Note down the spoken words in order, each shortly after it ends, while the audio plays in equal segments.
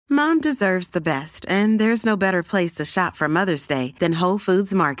Mom deserves the best, and there's no better place to shop for Mother's Day than Whole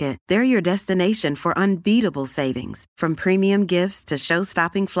Foods Market. They're your destination for unbeatable savings, from premium gifts to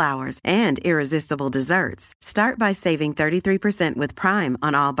show-stopping flowers and irresistible desserts. Start by saving 33% with Prime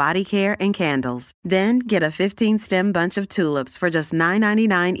on all body care and candles. Then get a 15-stem bunch of tulips for just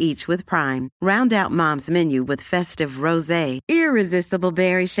 $9.99 each with Prime. Round out Mom's menu with festive rosé, irresistible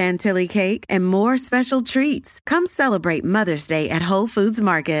berry chantilly cake, and more special treats. Come celebrate Mother's Day at Whole Foods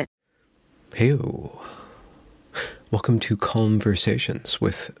Market. Heyo. Welcome to Conversations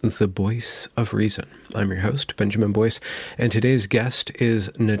with the Voice of Reason. I'm your host, Benjamin Boyce, and today's guest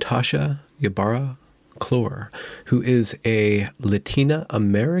is Natasha Ybarra Clore, who is a Latina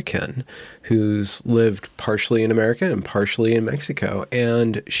American who's lived partially in America and partially in Mexico.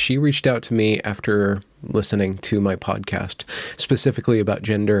 And she reached out to me after listening to my podcast, specifically about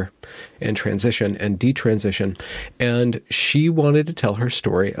gender and transition and detransition. And she wanted to tell her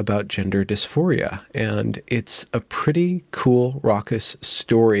story about gender dysphoria. And it's a pretty cool, raucous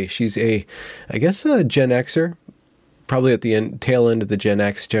story. She's I guess a Gen Xer, probably at the tail end of the Gen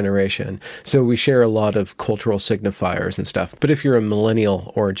X generation. So we share a lot of cultural signifiers and stuff. But if you're a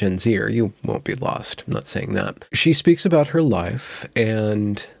millennial or a Gen Zer, you won't be lost. I'm not saying that. She speaks about her life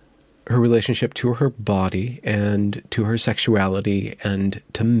and her relationship to her body and to her sexuality and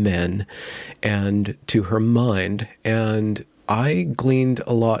to men and to her mind. And I gleaned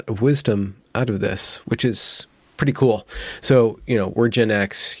a lot of wisdom out of this, which is pretty cool. So, we're Gen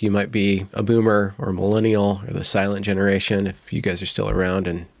X. You might be a boomer or a millennial or the silent generation if you guys are still around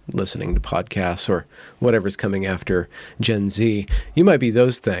and listening to podcasts or whatever's coming after Gen Z. You might be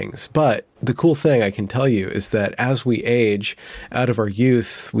those things. But the cool thing I can tell you is that as we age out of our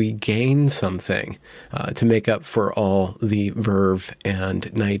youth, we gain something to make up for all the verve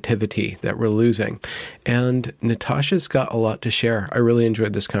and naivety that we're losing. And Natasha's got a lot to share. I really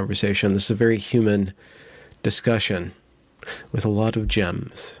enjoyed this conversation. This is a very human discussion with a lot of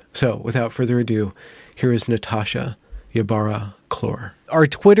gems. So without further ado, here is Natasha Ybarra Clore. Our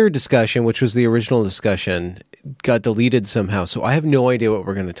Twitter discussion, which was the original discussion, got deleted somehow. So I have no idea what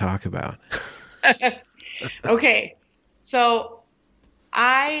we're going to talk about. Okay. So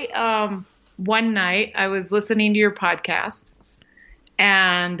one night I was listening to your podcast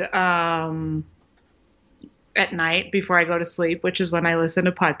and at night before I go to sleep, which is when I listen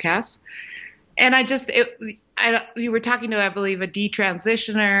to podcasts. And you were talking to, I believe, a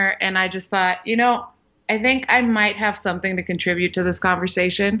detransitioner, and I just thought, I think I might have something to contribute to this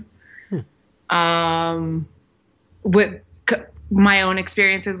conversation. With my own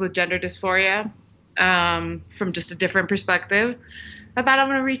experiences with gender dysphoria, from just a different perspective. I thought I'm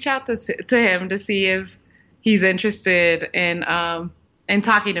going to reach out to him to see if he's interested in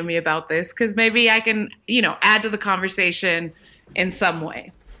talking to me about this, because maybe I can, add to the conversation in some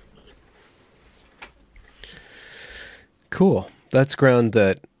way. Cool. That's ground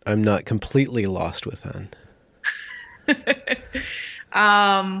that I'm not completely lost with then.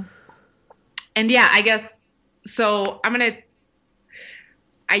 And yeah, I guess, so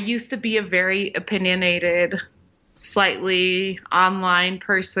I used to be a very opinionated, slightly online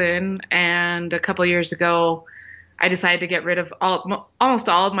person. And a couple years ago, I decided to get rid of almost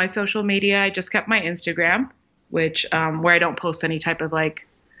all of my social media. I just kept my Instagram, which, where I don't post any type of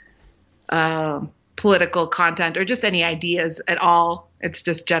political content or just any ideas at all. It's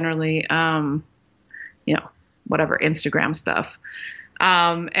just generally, whatever Instagram stuff.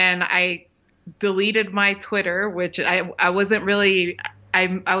 And I deleted my Twitter, which I wasn't really,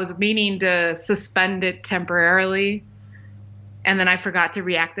 I was meaning to suspend it temporarily, and then I forgot to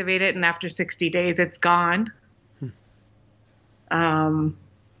reactivate it. And after 60 days, it's gone.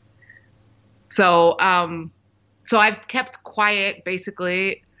 So I've kept quiet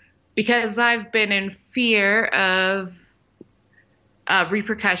basically because I've been in fear of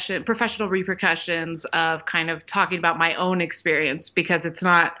professional repercussions of kind of talking about my own experience, because it's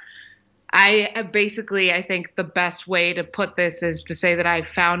not, I think the best way to put this is to say that I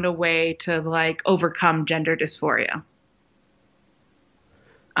found a way to overcome gender dysphoria.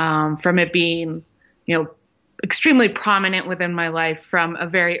 From it being, extremely prominent within my life from a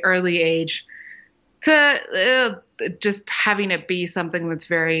very early age to just having it be something that's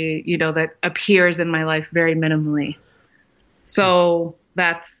very, that appears in my life very minimally. So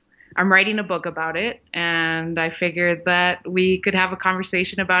I'm writing a book about it, and I figured that we could have a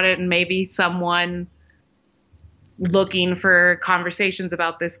conversation about it, and maybe someone looking for conversations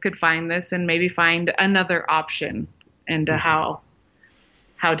about this could find this and maybe find another option into how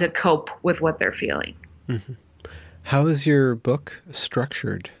to cope with what they're feeling. Mm-hmm. How is your book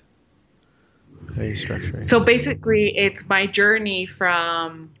structured? How are you structuring? So basically, it's my journey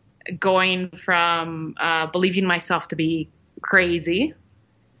from going from believing myself to be crazy.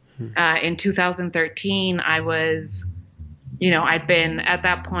 In 2013, I was, at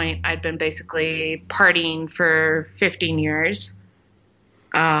that point, I'd been basically partying for 15 years.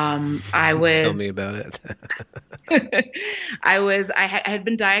 Tell me about it. I had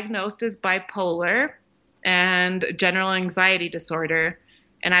been diagnosed as bipolar and general anxiety disorder.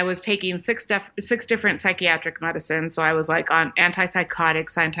 And I was taking six different psychiatric medicines. So I was like on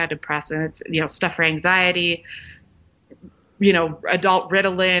antipsychotics, antidepressants, stuff for anxiety, adult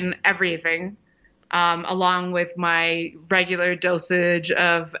Ritalin, everything, along with my regular dosage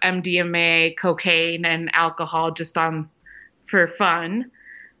of MDMA, cocaine, and alcohol just for fun.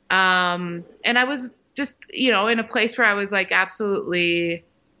 And I was just, in a place where I was like absolutely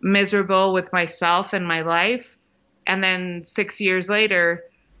miserable with myself and my life. And then 6 years later,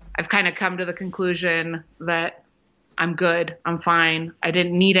 I've kind of come to the conclusion that I'm good. I'm fine. I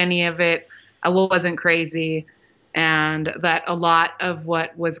didn't need any of it. I wasn't crazy. And that a lot of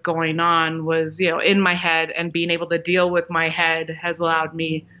what was going on was, in my head, and being able to deal with my head has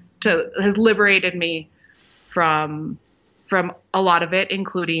liberated me from a lot of it,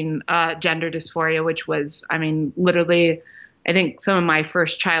 including gender dysphoria, which was, literally, I think some of my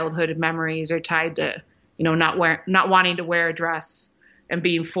first childhood memories are tied to, not wanting to wear a dress and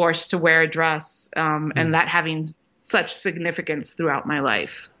being forced to wear a dress, and that having such significance throughout my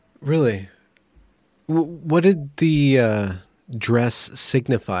life. Really? What did the dress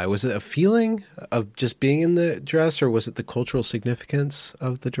signify? Was it a feeling of just being in the dress, or was it the cultural significance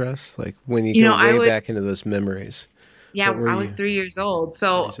of the dress? Like when you go way back into those memories. Yeah, I was 3 years old.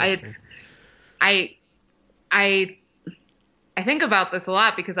 So I think about this a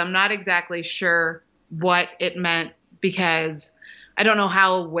lot because I'm not exactly sure what it meant, because I don't know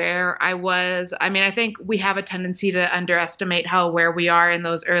how aware I was. I think we have a tendency to underestimate how aware we are in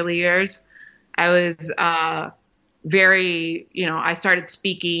those early years. I was I started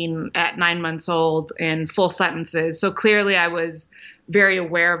speaking at 9 months old in full sentences. So clearly I was very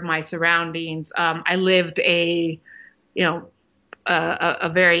aware of my surroundings. I lived a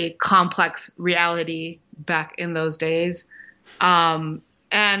very complex reality back in those days. And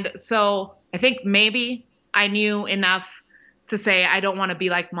so I think maybe I knew enough to say, I don't want to be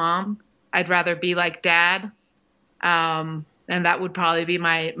like mom. I'd rather be like dad. And that would probably be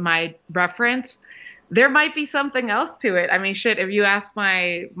my reference. There might be something else to it. If you ask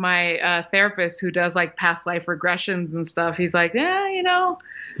my therapist who does like past life regressions and stuff, he's like,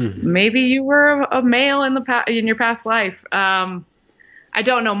 maybe you were a male in your past life. I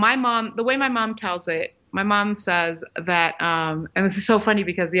don't know. My mom, the way my mom tells it, my mom says that, and this is so funny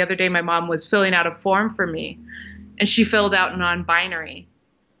because the other day my mom was filling out a form for me, and she filled out non-binary.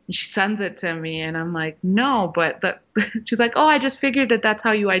 And she sends it to me, and I'm like, no, but she's like, oh, I just figured that's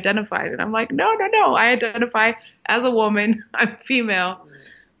how you identified. And I'm like, no, I identify as a woman. I'm female.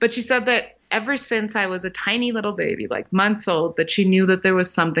 But she said that ever since I was a tiny little baby, like months old, that she knew that there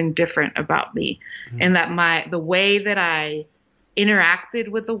was something different about me, and that the way that I interacted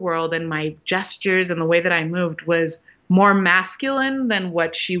with the world and my gestures and the way that I moved was more masculine than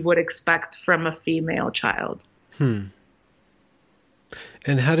what she would expect from a female child. And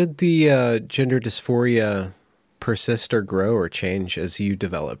how did the gender dysphoria persist or grow or change as you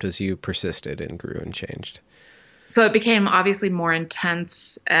developed, as you persisted and grew and changed? So it became obviously more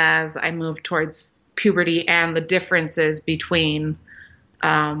intense as I moved towards puberty, and the differences between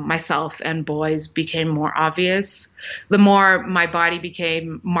myself and boys became more obvious. The more my body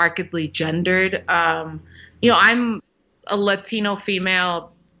became markedly gendered. I'm a Latino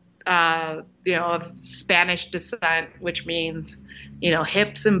female, of Spanish descent, which means,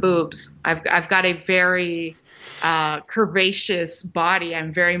 hips and boobs. I've got a very curvaceous body.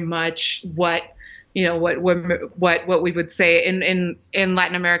 I'm very much what we would say in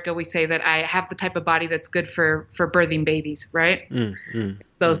Latin America. We say that I have the type of body that's good for birthing babies, right?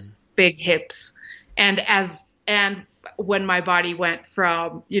 Those big hips. And when my body went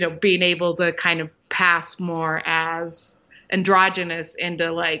from, being able to kind of pass more as androgynous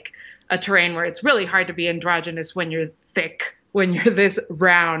into like a terrain where it's really hard to be androgynous when you're thick, when you're this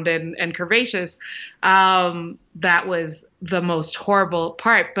round and curvaceous, that was the most horrible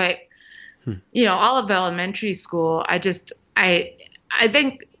part. But all of elementary school, I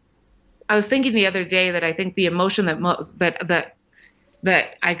think I was thinking the other day that I think the emotion that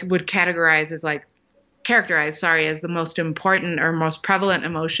I would characterize as the most important or most prevalent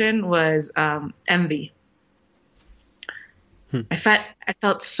emotion was envy. I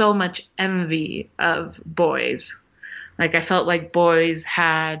felt so much envy of boys. Like I felt like boys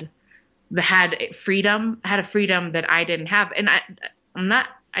had a freedom that I didn't have. And I'm not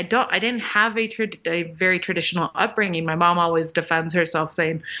I didn't have a very traditional upbringing. My mom always defends herself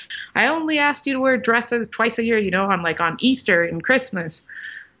saying, I only asked you to wear dresses twice a year, on like on Easter and Christmas.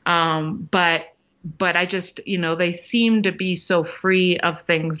 But I just, they seem to be so free of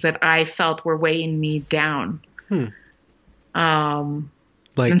things that I felt were weighing me down. Like,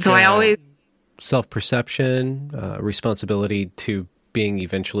 and so I always self-perception, responsibility to being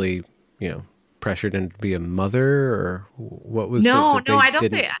eventually, pressured into be a mother, or what was no, it that no, they I don't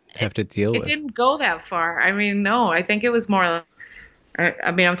didn't think have to deal with? it didn't go that far. I mean, no, I think it was more,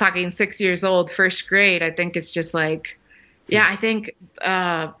 I'm talking 6 years old, first grade. I think it's just like, I think,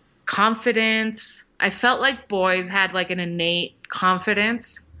 confidence. I felt like boys had like an innate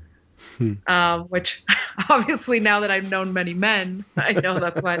confidence, which obviously now that I've known many men, I know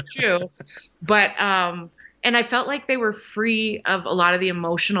that's not true. But, and I felt like they were free of a lot of the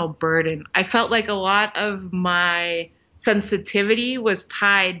emotional burden. I felt like a lot of my sensitivity was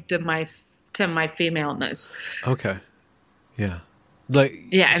tied to my femaleness. Okay. Yeah. Like,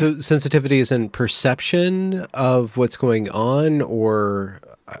 yeah. So sensitivity is in perception of what's going on, or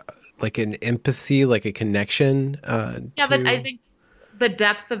like an empathy, like a connection. But I think the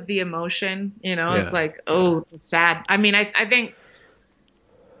depth of the emotion, it's like, it's sad. I mean, I think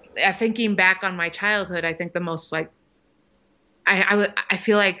thinking back on my childhood, I think the most like, I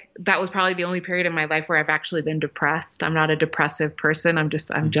feel like that was probably the only period in my life where I've actually been depressed. I'm not a depressive person. I'm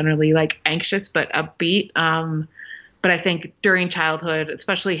generally like anxious, but upbeat. But I think during childhood,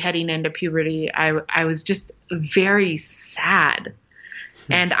 especially heading into puberty, I was just very sad.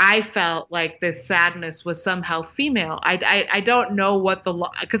 And I felt like this sadness was somehow female. I don't know what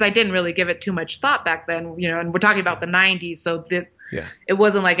because I didn't really give it too much thought back then, and we're talking about the 90s. So it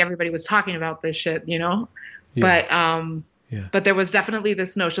wasn't like everybody was talking about this shit, but there was definitely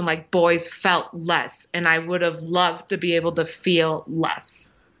this notion like boys felt less, and I would have loved to be able to feel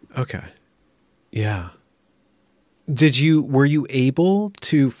less. Okay. Yeah. Were you able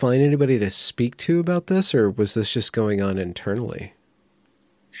to find anybody to speak to about this, or was this just going on internally?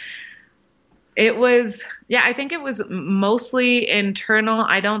 It was, I think it was mostly internal.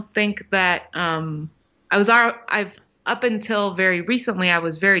 I don't think that, up until very recently, I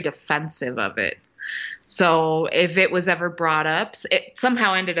was very defensive of it. So if it was ever brought up, it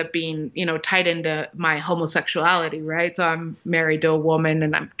somehow ended up being, tied into my homosexuality, right? So I'm married to a woman,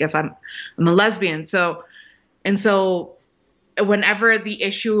 and I guess I'm a lesbian. So whenever the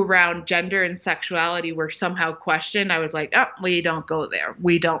issue around gender and sexuality were somehow questioned, I was like, oh, we don't go there.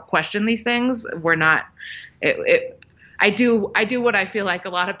 We don't question these things. We're not. I do what I feel like a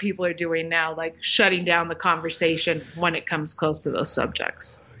lot of people are doing now, like shutting down the conversation when it comes close to those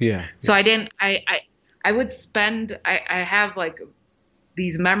subjects. Yeah. So I would spend. I have like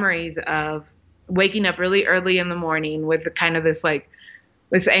these memories of waking up really early in the morning with the kind of this like.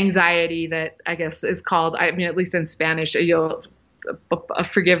 This anxiety that I guess is called, at least in Spanish, you'll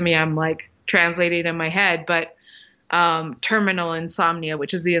forgive me, I'm like translating in my head, but terminal insomnia,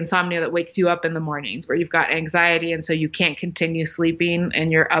 which is the insomnia that wakes you up in the mornings, where you've got anxiety, and so you can't continue sleeping,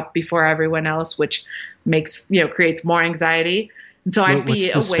 and you're up before everyone else, which makes creates more anxiety. And so I'd be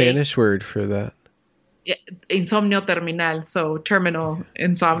awake. What's the Spanish word for that? Insomnio terminal, so terminal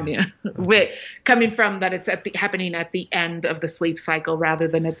insomnia, coming from that it's happening at the end of the sleep cycle rather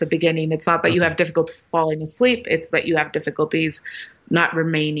than at the beginning. It's not that you have difficulty falling asleep; it's that you have difficulties not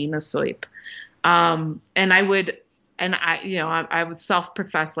remaining asleep. And I would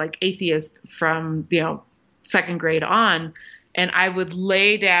self-profess like atheist from second grade on, and I would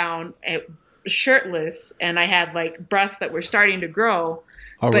lay down shirtless, and I had like breasts that were starting to grow.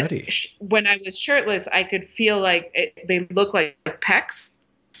 Already. But when I was shirtless, I could feel like they look like pecs.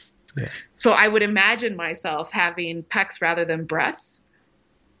 Yeah. So I would imagine myself having pecs rather than breasts,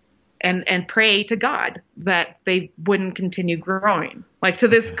 and pray to God that they wouldn't continue growing. Like to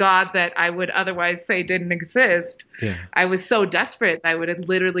this God that I would otherwise say didn't exist. Yeah. I was so desperate. I would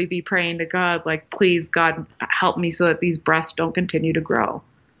literally be praying to God, like, please, God, help me so that these breasts don't continue to grow.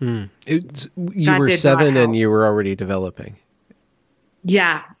 You were 7 and you were already developing.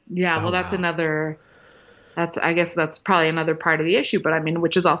 Yeah. Oh, well, I guess that's probably another part of the issue, but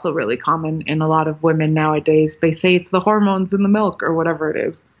which is also really common in a lot of women nowadays. They say it's the hormones in the milk or whatever it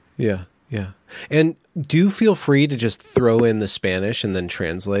is. Yeah. Yeah. And do feel free to just throw in the Spanish and then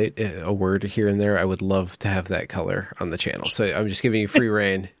translate a word here and there. I would love to have that color on the channel. So I'm just giving you free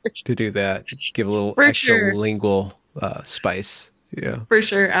reign to do that. Give a little extra lingual spice. Yeah. For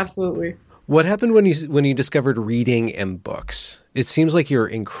sure. Absolutely. What happened when you discovered reading and books? It seems like you're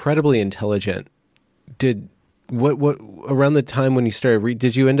incredibly intelligent. what around the time when you started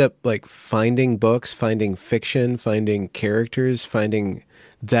did you end up like finding books, finding fiction, finding characters, finding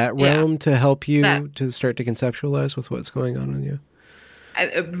that realm to help you to start to conceptualize with what's going on in you?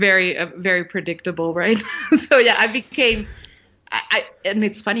 Very predictable, right? So yeah, I became, and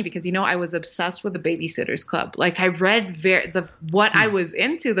it's funny because, I was obsessed with the Babysitter's Club. Like I read what I was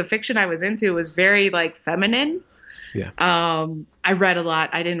into, the fiction I was into was very like feminine. Yeah. I read a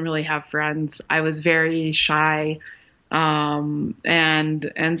lot. I didn't really have friends. I was very shy. And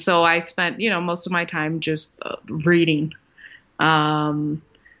so I spent, most of my time just reading.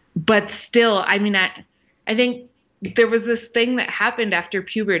 But still, I mean, I think there was this thing that happened after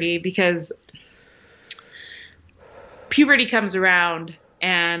puberty, because puberty comes around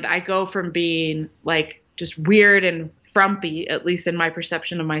and I go from being like just weird and frumpy, at least in my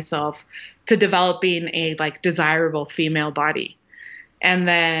perception of myself, to developing a like desirable female body. And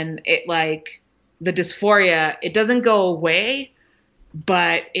then it like the dysphoria, it doesn't go away,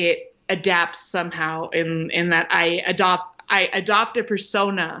 but it adapts somehow in that I adopt a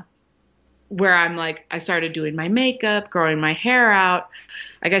persona where I'm like, I started doing my makeup, growing my hair out.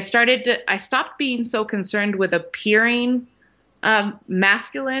 Like I stopped being so concerned with appearing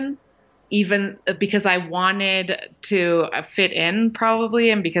masculine, even because I wanted to fit in probably.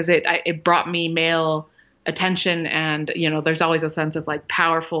 And because it brought me male attention. And, there's always a sense of like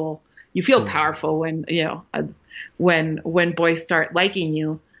powerful, you feel powerful when, when boys start liking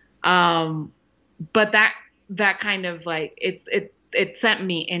you. But that kind of like, it sent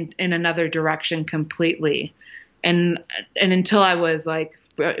me in another direction completely. And until I was like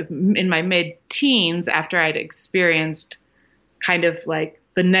in my mid-teens, after I'd experienced kind of like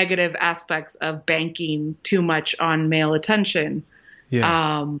the negative aspects of banking too much on male attention,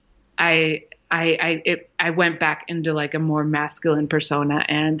 I went back into like a more masculine persona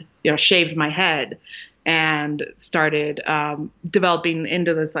and, shaved my head and started developing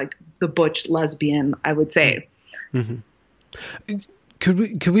into this like the butch lesbian, I would say. Mm-hmm.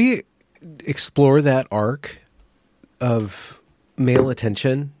 Could we explore that arc of male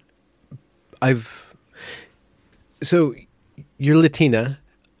attention? So you're Latina,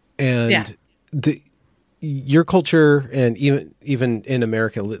 and your culture, and even in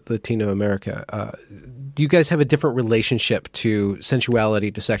America, Latino America, you guys have a different relationship to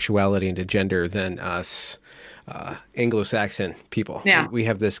sensuality, to sexuality, and to gender than us Anglo-Saxon people. Yeah. We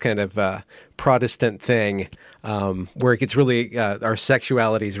have this kind of Protestant thing where it gets really, our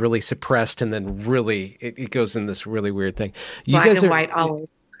sexuality is really suppressed, and then really it goes in this really weird thing. You Black guys and are, white always.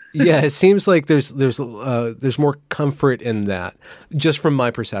 Yeah, it seems like there's more comfort in that, just from my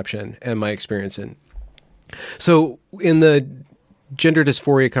perception and my experience. So in the gender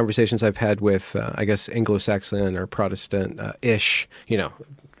dysphoria conversations I've had with, I guess, Anglo-Saxon or Protestant-ish,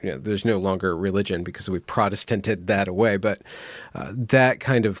 there's no longer religion because we've Protestanted that away, but that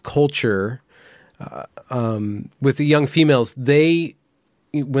kind of culture with the young females,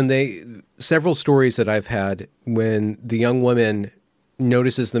 several stories that I've had when the young woman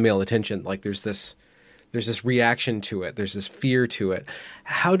notices the male attention, like there's this reaction to it, there's this fear to it.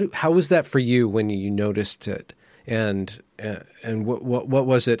 How was that for you when you noticed it, and what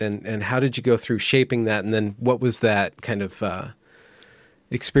was it, and how did you go through shaping that, and then what was that kind of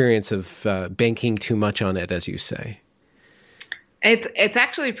experience of banking too much on it, as you say? It's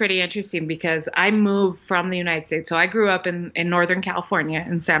actually pretty interesting because I moved from the United States. So I grew up in Northern California,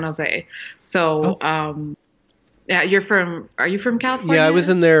 in San Jose. So, yeah, are you from California? Yeah, I was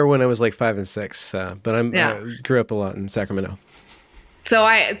in there when I was like 5 and 6, but I grew up a lot in Sacramento. So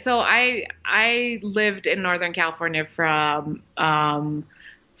I lived in Northern California from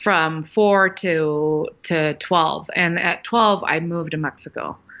 4 to 12. And at 12, I moved to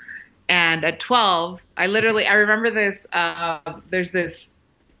Mexico. And at 12, I remember this, there's this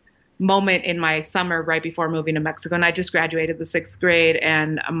moment in my summer right before moving to Mexico. And I just graduated the 6th grade,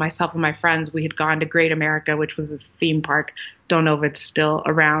 and myself and my friends, we had gone to Great America, which was this theme park. Don't know if it's still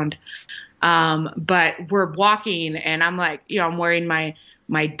around. But we're walking, and I'm like, I'm wearing my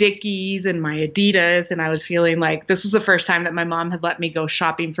Dickies and my Adidas. And I was feeling like this was the first time that my mom had let me go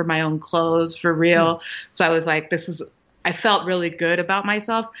shopping for my own clothes for real. So I was like, I felt really good about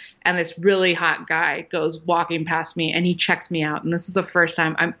myself. And this really hot guy goes walking past me, and he checks me out. And this is the first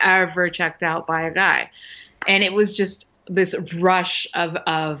time I'm ever checked out by a guy. And it was just this rush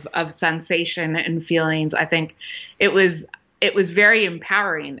of sensation and feelings. I think it was very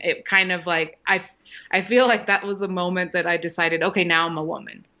empowering. It kind of like, I feel like that was a moment that I decided, okay, now I'm a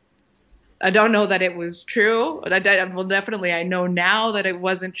woman. I don't know that it was true. Well, definitely I know now that it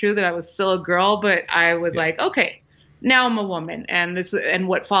wasn't true, that I was still a girl, but I was like, okay, now I'm a woman, and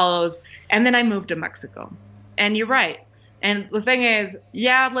what follows. And then I moved to Mexico, And you're right. And the thing is,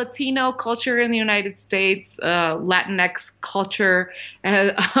 yeah, Latino culture in the United States, Latinx culture,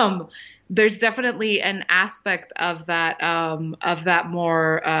 there's definitely an aspect of that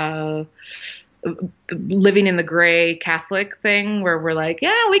more living in the gray Catholic thing where we're like,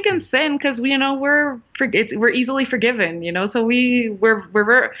 yeah, we can sin because we're easily forgiven, So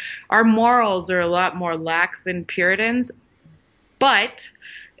our morals are a lot more lax than Puritans, but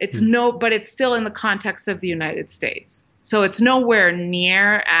it's still in the context of the United States. So it's nowhere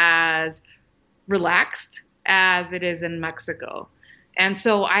near as relaxed as it is in Mexico. And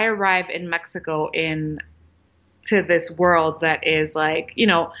so I arrive in Mexico to this world that is like,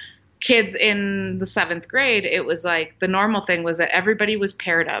 kids in the 7th grade, it was like the normal thing was that everybody was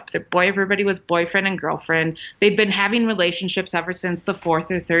paired up. Everybody was boyfriend and girlfriend. They'd been having relationships ever since the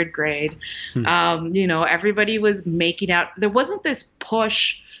 4th or 3rd grade. Everybody was making out. There wasn't this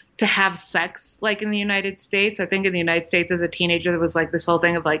push to have sex like in the United States. I think in the United States as a teenager, there was like this whole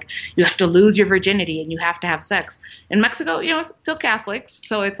thing of like, you have to lose your virginity and you have to have sex. In Mexico, still Catholics.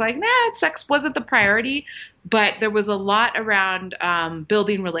 So it's like, sex wasn't the priority, but there was a lot around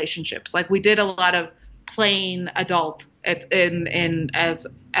building relationships. Like we did a lot of playing adult when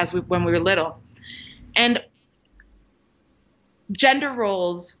we were little. And gender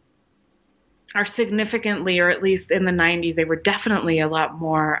roles are significantly, or at least in the 90s, they were definitely a lot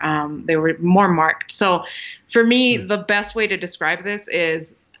more, they were more marked. So for me, the best way to describe this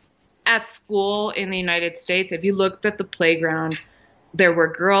is at school in the United States, if you looked at the playground, there were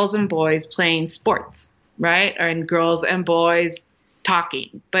girls and boys playing sports, right? And girls and boys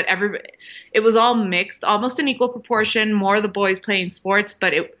talking, but it was all mixed, almost in equal proportion, more the boys playing sports,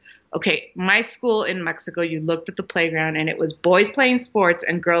 but my school in Mexico, you looked at the playground and it was boys playing sports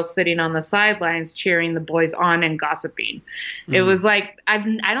and girls sitting on the sidelines cheering the boys on and gossiping. Mm. It was like, I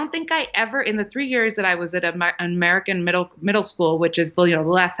don't think I ever, in the 3 years that I was at an American middle school, which is the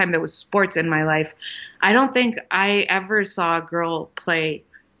last time there was sports in my life, I don't think I ever saw a girl play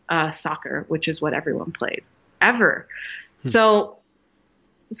soccer, which is what everyone played, ever. Mm.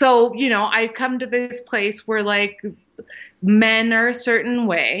 So, I come to this place where like men are a certain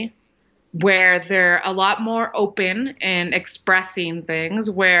way, where they're a lot more open and expressing things,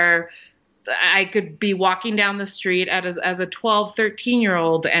 where I could be walking down the street as a 12,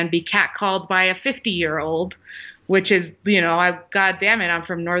 13-year-old and be catcalled by a 50-year-old, which is, God damn it, I'm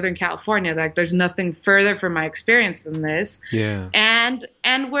from Northern California. Like there's nothing further from my experience than this. Yeah. And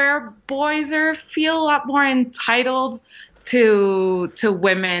where boys feel a lot more entitled to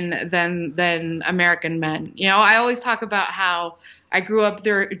women than American men. I always talk about how I grew up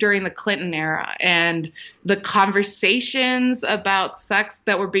during the Clinton era, and the conversations about sex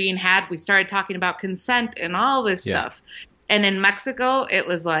that were being had, we started talking about consent and all this stuff. And in Mexico, it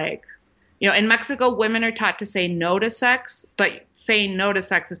was like, in Mexico, women are taught to say no to sex, but saying no to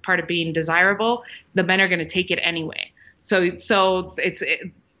sex is part of being desirable. The men are going to take it anyway. So it's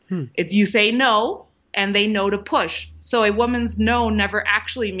you say no, and they know to push. So a woman's no never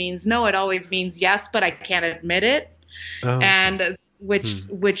actually means no. It always means yes, but I can't admit it. Oh, and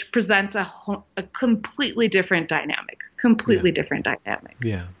which presents a completely different dynamic. Different dynamic.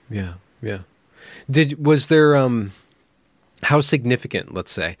 Yeah. Was there how significant,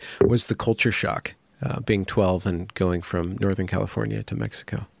 let's say, was the culture shock being 12 and going from Northern California to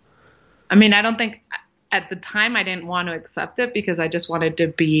Mexico? I mean, I don't think at the time I didn't want to accept it because I just wanted to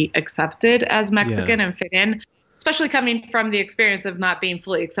be accepted as Mexican and fit in. Especially coming from the experience of not being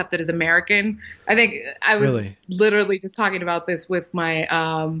fully accepted as American. I think I was literally just talking about this with my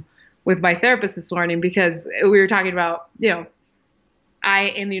therapist this morning, because we were talking about, in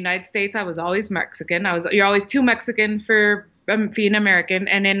the United States, I was always Mexican. You're always too Mexican for being American.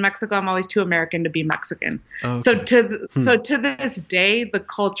 And in Mexico, I'm always too American to be Mexican. Okay. So to this day, the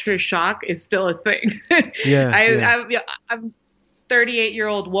culture shock is still a thing. I'm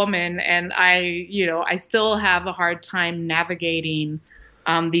 38-year-old woman, and I still have a hard time navigating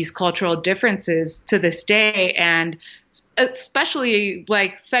these cultural differences to this day, and especially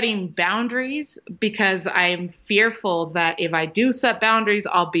like setting boundaries, because I'm fearful that if I do set boundaries,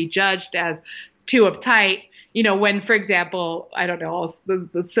 I'll be judged as too uptight. When, for example, I don't know,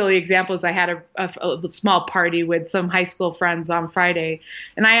 the silly examples, I had a small party with some high school friends on Friday,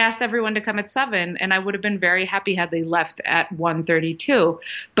 and I asked everyone to come at 7, and I would have been very happy had they left at 1:32.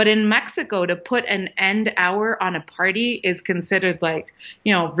 But in Mexico, to put an end hour on a party is considered like,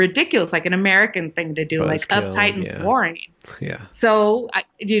 ridiculous, like an American thing to do, like uptight and boring. Yeah. So,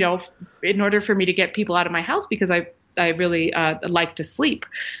 in order for me to get people out of my house, because liked to sleep.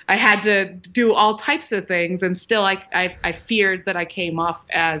 I had to do all types of things, and still I feared that I came off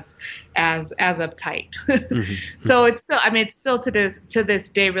as uptight. Mm-hmm. So it's still to this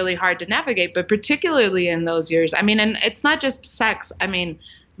day really hard to navigate, but particularly in those years. I mean, and it's not just sex. I mean,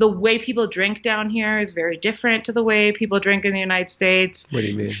 the way people drink down here is very different to the way people drink in the United States. What do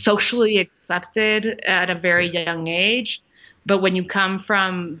you mean? It's socially accepted at a very young age. But when you come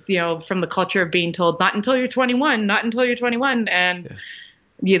from the culture of being told, not until you're 21, and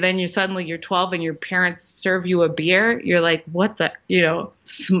suddenly you're 12 and your parents serve you a beer, you're like, what the,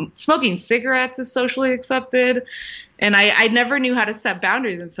 smoking cigarettes is socially accepted. And I never knew how to set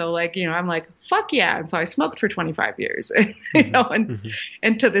boundaries. And so I'm like, fuck yeah. And so I smoked for 25 years, and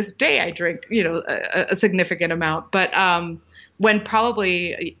to this day I drink, a significant amount. But when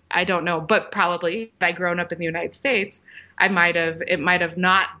probably, I don't know, but probably had I grown up in the United States, it might have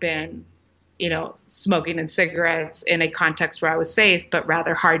not been, smoking and cigarettes in a context where I was safe, but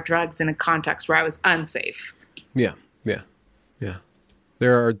rather hard drugs in a context where I was unsafe. Yeah.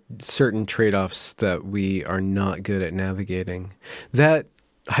 There are certain trade-offs that we are not good at navigating. That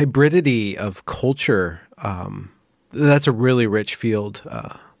hybridity of culture, that's a really rich field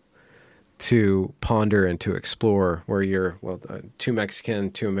to ponder and to explore, where you're, too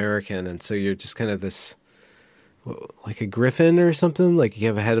Mexican, too American, and so you're just kind of this, like a griffin or something, like you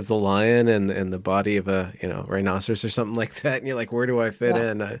have a head of the lion and the body of a rhinoceros or something like that, and you're like, where do I fit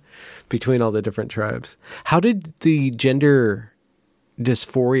in between all the different tribes? How did the gender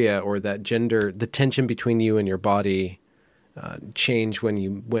dysphoria or the tension between you and your body change when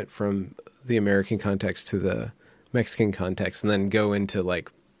you went from the American context to the Mexican context, and then go into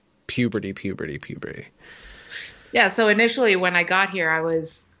like puberty? Yeah. So initially when I got here, I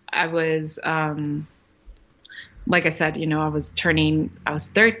was like I said, I was 13.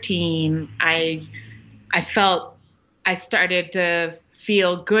 I started to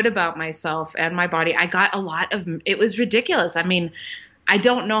feel good about myself and my body. I got it was ridiculous. I mean, I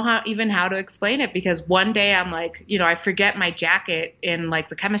don't know how to explain it, because one day I'm like, I forget my jacket in like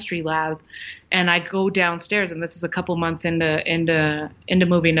the chemistry lab, and I go downstairs, and this is a couple months into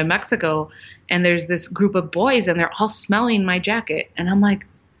moving to Mexico, and there's this group of boys and they're all smelling my jacket, and I'm like,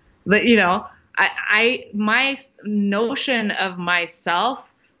 my notion of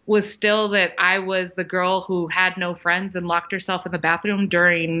myself was still that I was the girl who had no friends and locked herself in the bathroom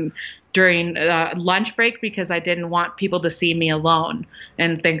during lunch break, because I didn't want people to see me alone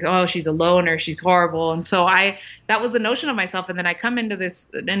and think, oh, she's alone or she's horrible. And so that was the notion of myself. And then I come into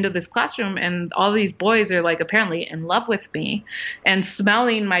this classroom, and all these boys are like apparently in love with me and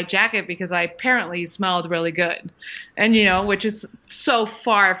smelling my jacket because I apparently smelled really good. And, which is so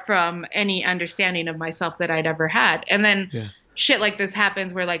far from any understanding of myself that I'd ever had. And then shit like this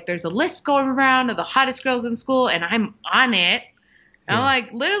happens where like there's a list going around of the hottest girls in school, and I'm on it. Yeah. I'm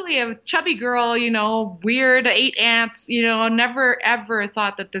like literally a chubby girl, weird, 8 ants, never ever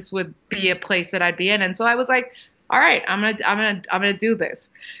thought that this would be a place that I'd be in. And so I was like, all right, I'm going to do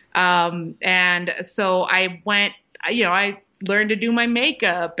this. And so I went, I learned to do my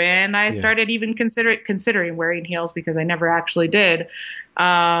makeup, and I started even considering wearing heels, because I never actually did.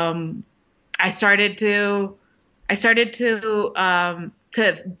 I started to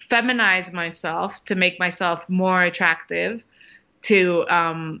feminize myself, to make myself more attractive to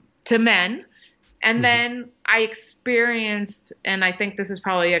men. And then I experienced, and I think this is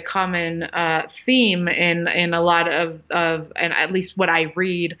probably a common theme in a lot of, and at least what I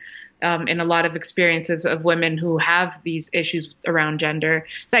read in a lot of experiences of women who have these issues around gender,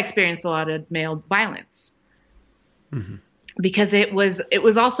 I experienced a lot of male violence. Mm-hmm. Because it was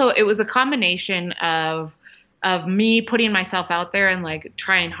a combination of me putting myself out there and like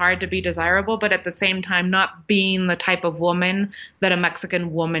trying hard to be desirable, but at the same time not being the type of woman that a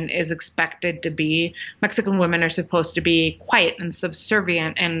Mexican woman is expected to be. Mexican women are supposed to be quiet and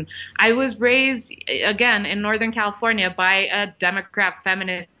subservient. And I was raised, again, in Northern California by a Democrat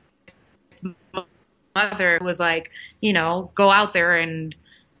feminist mother who was like, go out there and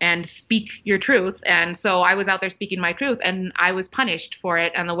speak your truth. And so I was out there speaking my truth, and I was punished for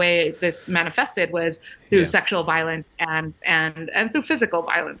it. And the way this manifested was through sexual violence and through physical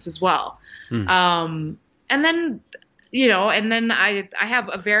violence as well. And then, I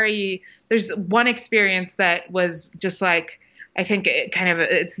have there's one experience that was just like, I think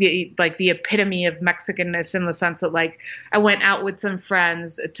it's the epitome of Mexicanness, in the sense that like I went out with some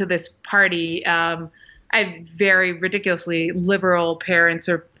friends to this party. I have very ridiculously liberal parents,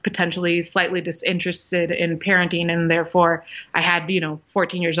 or potentially slightly disinterested in parenting. And therefore I had,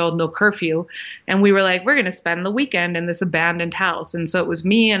 14 years old, no curfew. And we were like, we're going to spend the weekend in this abandoned house. And so it was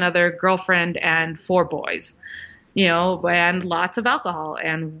me, another girlfriend, and 4 boys. and lots of alcohol.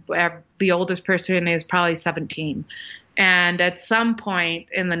 And the oldest person is probably 17. And at some point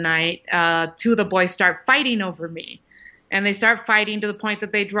in the night, two of the boys start fighting over me. And they start fighting to the point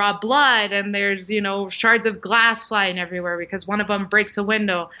that they draw blood, and there's, shards of glass flying everywhere because one of them breaks a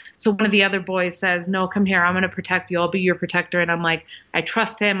window. So one of the other boys says, "No, come here. I'm going to protect you. I'll be your protector." And I'm like, I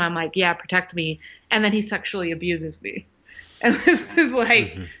trust him. I'm like, "Yeah, protect me." And then he sexually abuses me. And this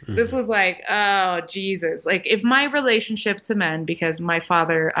was like, oh, Jesus. Like, if my relationship to men, because my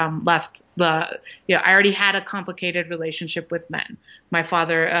father left I already had a complicated relationship with men. My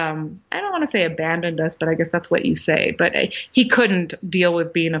father, I don't want to say abandoned us, but I guess that's what you say. But he couldn't deal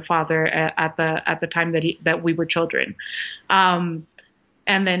with being a father at the time that we were children.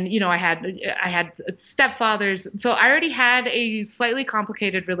 And then, I had stepfathers. So I already had a slightly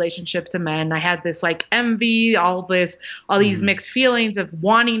complicated relationship to men. I had this like envy, all these mixed feelings of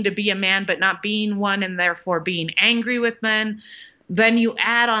wanting to be a man, but not being one, and therefore being angry with men. Then you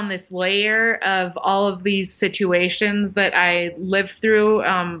add on this layer of all of these situations that I lived through,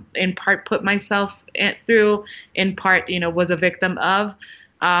 in part put myself through, in part, was a victim of.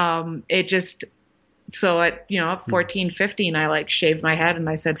 So at 14, 15, I like shaved my head and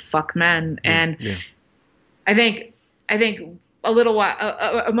I said, "Fuck men." And I think a little while,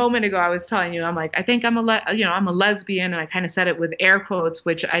 a moment ago, I was telling you, I'm like, I think I'm a lesbian, and I kind of said it with air quotes,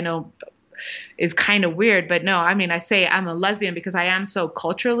 which I know is kind of weird, but no, I mean, I say I'm a lesbian because I am so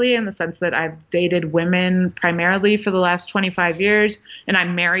culturally, in the sense that I've dated women primarily for the last 25 years, and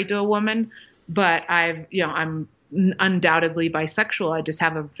I'm married to a woman, but I'm undoubtedly bisexual. I just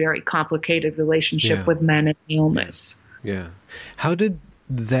have a very complicated relationship with men and illness. Yeah. How did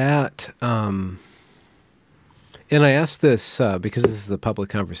that, and I asked this because this is a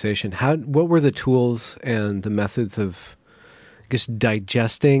public conversation, what were the tools and the methods of, I guess,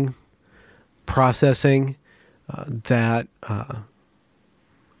 digesting, processing that,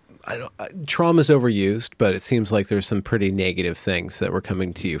 trauma's overused, but it seems like there's some pretty negative things that were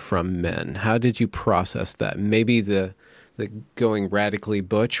coming to you from men. How did you process that? Maybe the going radically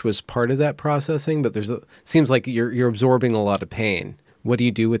butch was part of that processing, but seems like you're absorbing a lot of pain. What do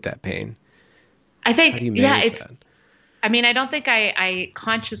you do with that pain? I think, how do you manage that? I mean, I don't think I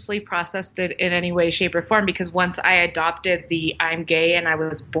consciously processed it in any way, shape, or form, because once I adopted the "I'm gay and I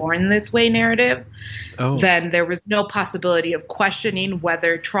was born this way" narrative, then there was no possibility of questioning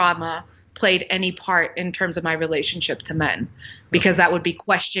whether trauma played any part in terms of my relationship to men, because that would be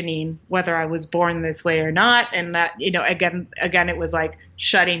questioning whether I was born this way or not. And that, again, it was like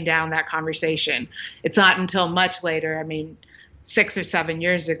shutting down that conversation. It's not until much later, I mean, 6 or 7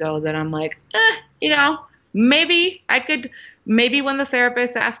 years ago, that I'm like, maybe when the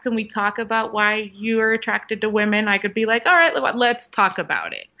therapist asks, "Can we talk about why you are attracted to women?" I could be like, "All right, let's talk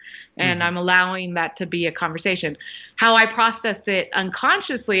about it." And I'm allowing that to be a conversation. How I processed it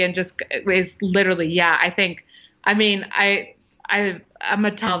unconsciously and just is literally, I'm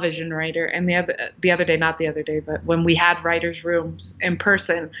a television writer, and not the other day, but when we had writers' rooms in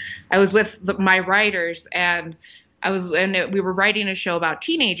person, I was with my writers, and we were writing a show about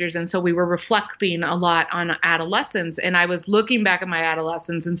teenagers. And so we were reflecting a lot on adolescence, and I was looking back at my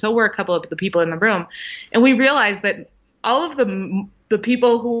adolescence. And so were a couple of the people in the room. And we realized that all of the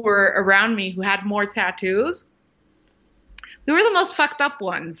people who were around me who had more tattoos, we were the most fucked up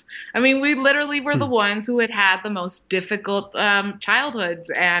ones. I mean, we literally were the ones who had the most difficult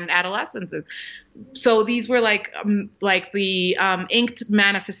childhoods and adolescences. So these were like the inked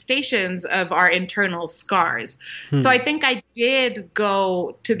manifestations of our internal scars. So I think I did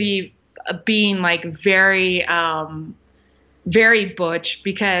go to the being like very, very butch,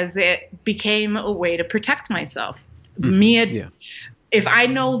 because it became a way to protect myself. If I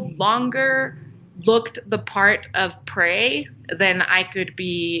no longer looked the part of prey, then I could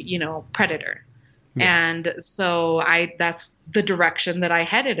be, predator. And so that's the direction that I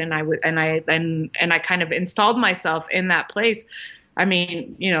headed. And I kind of installed myself in that place. I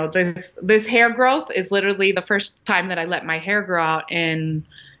mean, this hair growth is literally the first time that I let my hair grow out in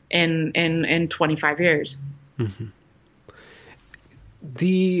 25 years. Mm-hmm.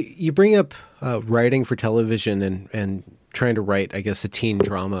 You bring up writing for television and trying to write, I guess, a teen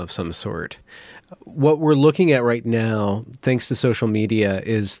drama of some sort. What we're looking at right now, thanks to social media,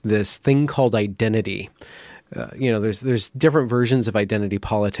 is this thing called identity. There's different versions of identity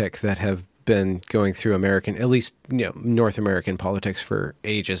politics that have been going through North American politics for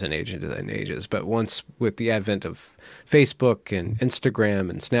ages and ages and ages. But once with the advent of Facebook and Instagram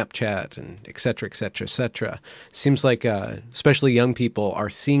and Snapchat and et cetera, seems like especially young people are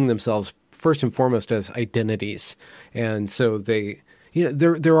seeing themselves first and foremost as identities. And so they,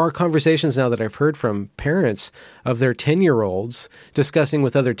 there are conversations now that I've heard from parents of their 10-year-olds discussing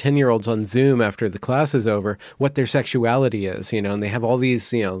with other 10-year-olds on Zoom after the class is over what their sexuality is, and they have all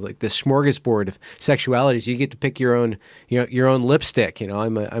these, like this smorgasbord of sexualities. You get to pick your own, your own lipstick.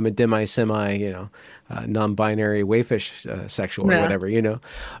 I'm a demi-semi, non-binary waifish sexual or whatever,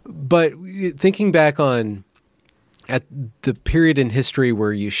 But thinking back at the period in history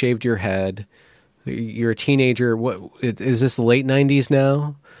where you shaved your head, you're a teenager. What is this? The late 90s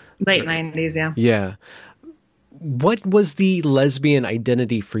now? Late 90s, yeah. Yeah. What was the lesbian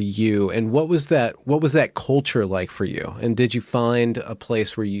identity for you, and what was that culture like for you? And did you find a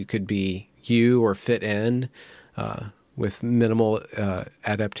place where you could be you or fit in with minimal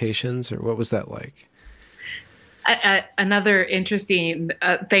adaptations, or what was that like? Another interesting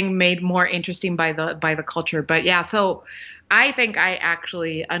thing made more interesting by the culture, but yeah. So I think I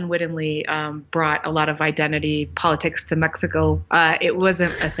actually unwittingly brought a lot of identity politics to Mexico. It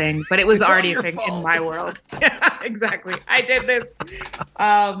wasn't a thing, but it was already a thing in my world. Yeah, exactly. I did this.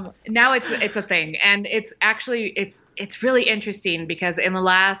 Now it's a thing, and it's really interesting because in the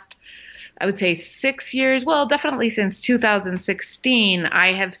last, I would say 6 years, well, definitely since 2016,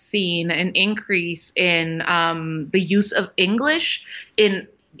 I have seen an increase in the use of English in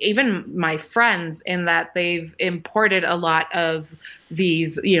even my friends, in that they've imported a lot of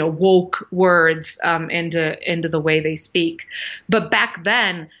these, woke words into the way they speak. But back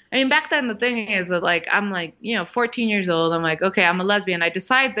then the thing is that I'm 14 years old. I'm like, okay, I'm a lesbian. I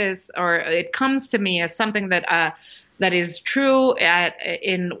decide this, or it comes to me as something that is true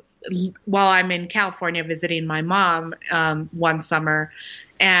while I'm in California visiting my mom one summer.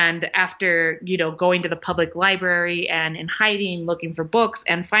 And after, going to the public library and in hiding, looking for books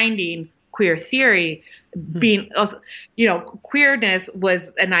and finding queer theory, queerness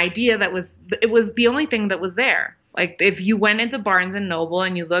was an idea it was the only thing that was there. Like if you went into Barnes and Noble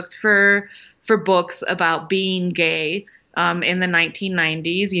and you looked for books about being gay, in the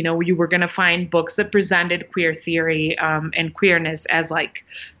 1990s, you were going to find books that presented queer theory and queerness as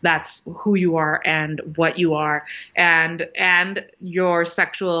that's who you are and what you are, and your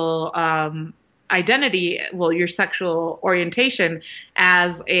sexual identity, your sexual orientation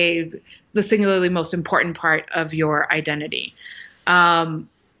as the singularly most important part of your identity. So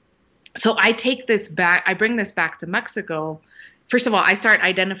I bring this back to Mexico. First of all, I start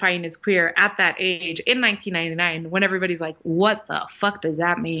identifying as queer at that age in 1999, when everybody's like, what the fuck does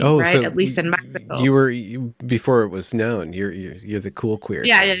that mean? Oh, right? so at least in Mexico. Before it was known, you're the cool queer.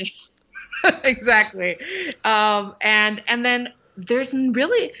 Yeah, exactly. And then there's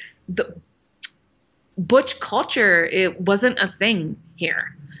really the butch culture. It wasn't a thing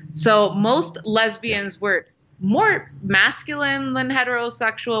here. So most lesbians were more masculine than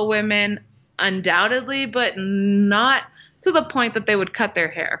heterosexual women, undoubtedly, but not to the point that they would cut their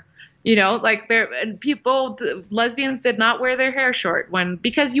hair. Lesbians did not wear their hair short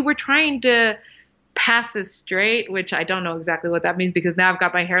because you were trying to pass as straight, which I don't know exactly what that means, because now I've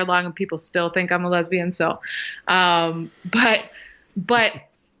got my hair long and people still think I'm a lesbian. So, but,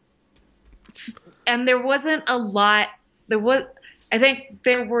 and there wasn't a lot, I think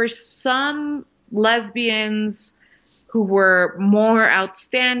there were some lesbians who were more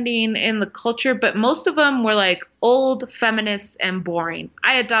outstanding in the culture, but most of them were old feminists and boring.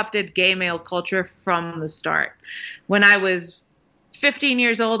 I adopted gay male culture from the start. When I was 15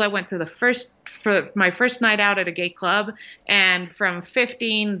 years old, I went to for my first night out at a gay club, and from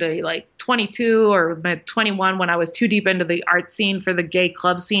 15 to 22 or 21, when I was too deep into the art scene for the gay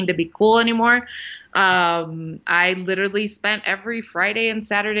club scene to be cool anymore, I literally spent every Friday and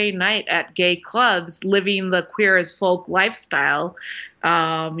Saturday night at gay clubs living the queer as folk lifestyle.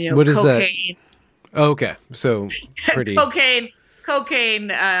 What is cocaine, that? Oh, okay. So pretty cocaine,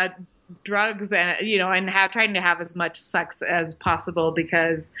 drugs, and trying to have as much sex as possible,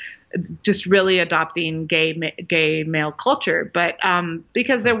 because just really adopting gay male culture. But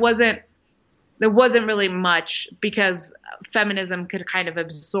because there wasn't really much, because feminism could kind of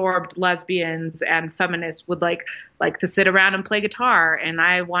absorbed lesbians, and feminists would like to sit around and play guitar, and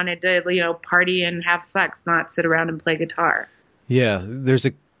I wanted to party and have sex, not sit around and play guitar. Yeah, there's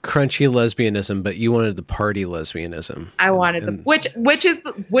a crunchy lesbianism, but you wanted the party lesbianism. I wanted which is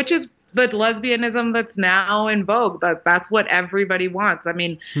the lesbianism that's now in vogue. That's what everybody wants. I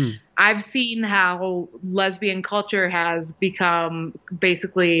mean, I've seen how lesbian culture has become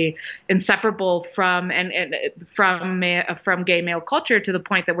basically inseparable from gay male culture, to the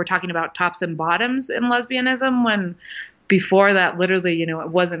point that we're talking about tops and bottoms in lesbianism, when before that, literally, it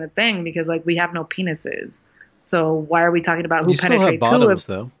wasn't a thing, because we have no penises. So why are we talking about who penetrates who? You still have bottoms,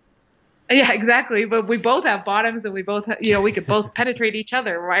 though. Yeah, exactly. But we both have bottoms, and we both, we could both penetrate each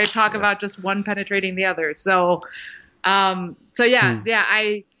other. Why talk about just one penetrating the other? So yeah,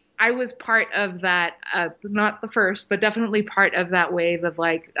 I was part of that, not the first, but definitely part of that wave of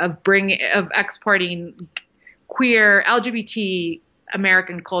exporting queer LGBT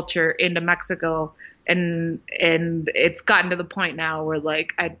American culture into Mexico, and it's gotten to the point now where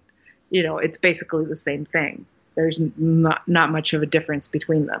it's basically the same thing. There's not much of a difference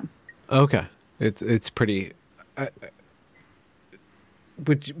between them. Okay, it's pretty.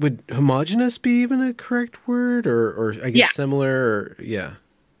 Would homogenous be even a correct word, or I guess similar? Or, yeah,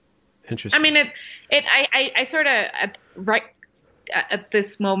 interesting. I mean, I sort of at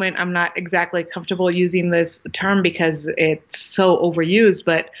this moment, I'm not exactly comfortable using this term because it's so overused,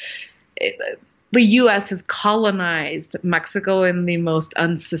 but the U.S. has colonized Mexico in the most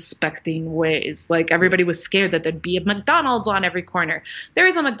unsuspecting ways. Like, everybody was scared that there'd be a McDonald's on every corner. There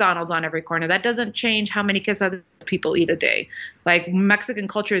is a McDonald's on every corner. That doesn't change how many quesadillas people eat a day. Like, Mexican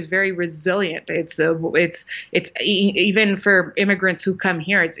culture is very resilient. It's even for immigrants who come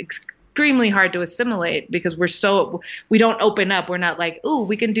here, it's extremely hard to assimilate because we don't open up. We're not like, ooh,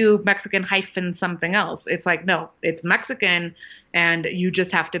 we can do Mexican hyphen something else. It's like, no, it's Mexican, and you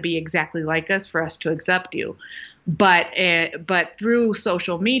just have to be exactly like us for us to accept you. But through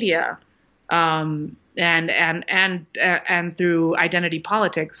social media, and through identity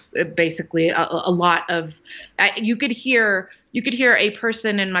politics, basically a lot of you could hear a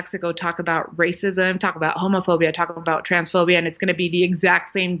person in Mexico talk about racism, talk about homophobia, talk about transphobia, and it's going to be the exact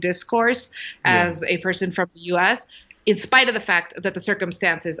same discourse as a person from the U.S., in spite of the fact that the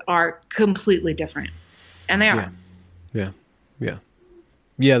circumstances are completely different, and they are. Yeah.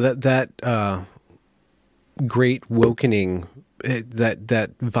 That great wokening.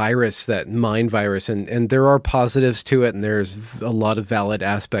 That virus, that mind virus, and there are positives to it, and there's a lot of valid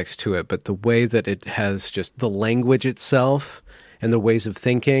aspects to it, but the way that it has just the language itself and the ways of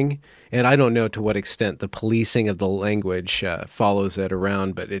thinking, and I don't know to what extent the policing of the language follows it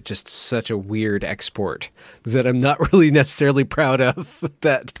around, but it's just such a weird export that I'm not really necessarily proud of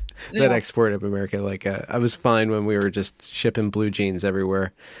that export of America. Like, I was fine when we were just shipping blue jeans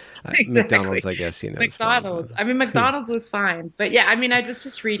everywhere. Exactly. McDonald's, I guess, McDonald's. I mean, McDonald's was fine, but yeah, I mean, I was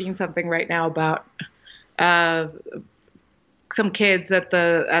just reading something right now about some kids at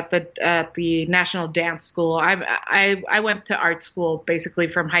the National Dance School. I went to art school basically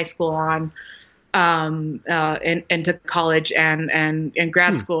from high school on, into college and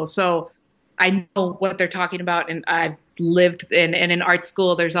grad school. So I know what they're talking about, and I've lived in art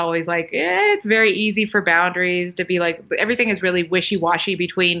school. There's always like, it's very easy for boundaries to be like, everything is really wishy-washy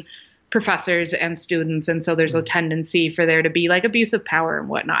between professors and students. And so there's a tendency for there to be like abuse of power and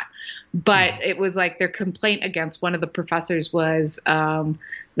whatnot. But it was like their complaint against one of the professors was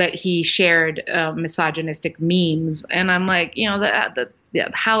that he shared misogynistic memes. And I'm like,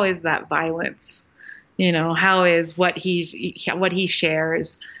 how is that violence? How is what he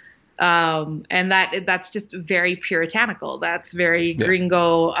shares? And that's just very puritanical. That's very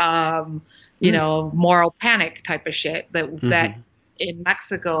gringo, moral panic type of shit that in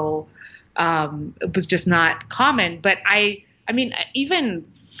Mexico was just not common. But I mean, even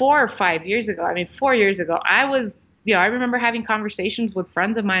 4 or 5 years ago, 4 years ago, I remember having conversations with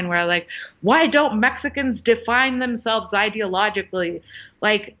friends of mine where like, why don't Mexicans define themselves ideologically?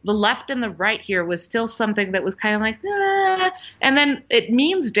 Like, the left and the right here was still something that was kind of like, and then it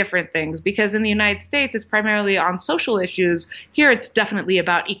means different things because in the United States, it's primarily on social issues. Here, it's definitely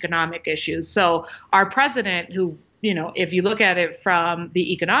about economic issues. So our president, who, if you look at it from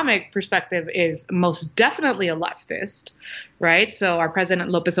the economic perspective, is most definitely a leftist, right? So our president,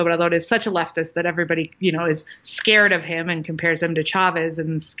 Lopez Obrador, is such a leftist that everybody, is scared of him and compares him to Chavez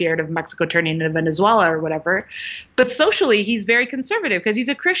and scared of Mexico turning into Venezuela or whatever. But socially, he's very conservative because he's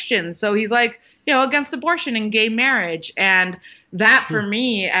a Christian. So he's like, against abortion and gay marriage. And that for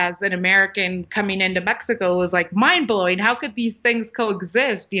me as an American coming into Mexico was like mind blowing. How could these things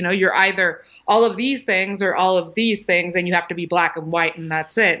coexist? You're either all of these things or all of these things, and you have to be black and white, and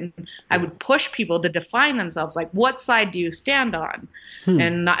that's it. And I would push people to define themselves, like, what side do you stand on?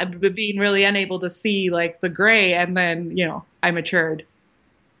 And not being really unable to see like the gray. And then, I matured.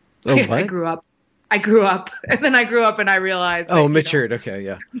 Oh, what? I grew up, and then I grew up and I realized. Oh, matured. Okay.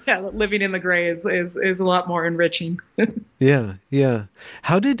 Yeah. Yeah. Living in the gray is a lot more enriching. Yeah. Yeah.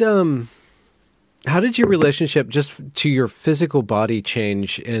 How did your relationship just to your physical body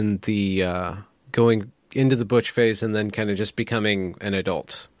change in the, going into the butch phase and then kind of just becoming an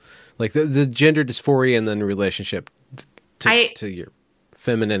adult? Like the gender dysphoria and then relationship to your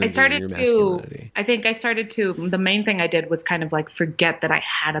femininity and your masculinity. The main thing I did was kind of like forget that I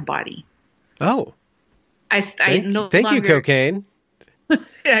had a body. Oh, Thank you, cocaine.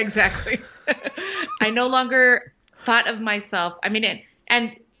 Yeah, exactly. I no longer thought of myself. I mean,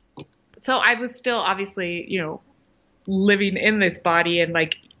 and so I was still obviously, living in this body and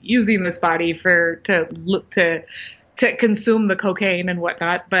like using this body to consume the cocaine and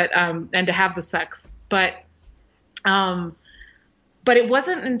whatnot, but and to have the sex, but it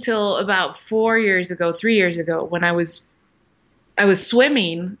wasn't until about 3 years ago, when I was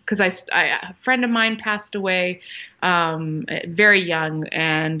swimming, because a friend of mine passed away very young,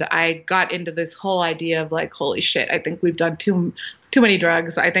 and I got into this whole idea of like, holy shit, I think we've done too many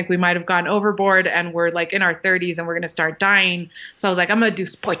drugs. I think we might have gone overboard, and we're like in our 30s and we're going to start dying. So I was like, I'm going to do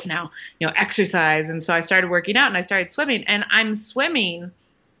sports now, exercise. And so I started working out and I started swimming, and I'm swimming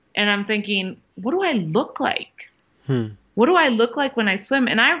and I'm thinking, what do I look like? What do I look like when I swim?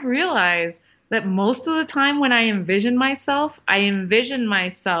 And I realized that most of the time when I envision myself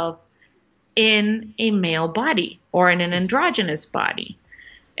in a male body or in an androgynous body.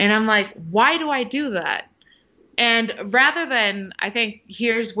 And I'm like, why do I do that? And rather than, I think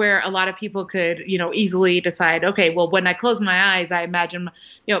here's where a lot of people could, easily decide, okay, well, when I close my eyes, I imagine,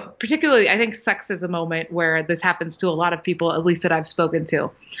 particularly, I think sex is a moment where this happens to a lot of people, at least that I've spoken to.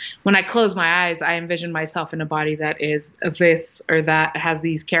 When I close my eyes, I envision myself in a body that is of this or that, has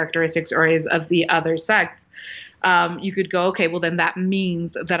these characteristics, or is of the other sex. You could go, okay, well, then that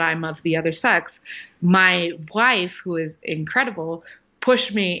means that I'm of the other sex. My wife, who is incredible,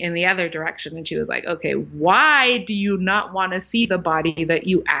 pushed me in the other direction. And she was like, okay, why do you not want to see the body that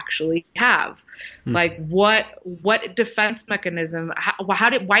you actually have? Like what defense mechanism,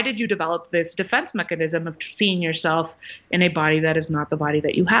 why did you develop this defense mechanism of seeing yourself in a body that is not the body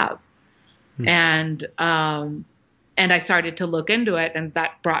that you have? And I started to look into it, and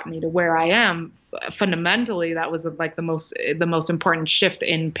that brought me to where I am. Fundamentally, that was like the most important shift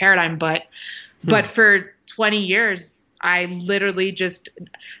in paradigm. But for 20 years, I literally just,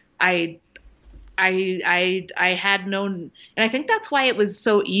 I had known, and I think that's why it was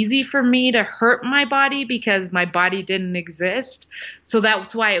so easy for me to hurt my body, because my body didn't exist. So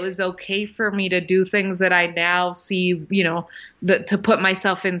that's why it was okay for me to do things that I now see, to put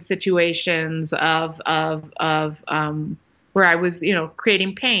myself in situations of where I was,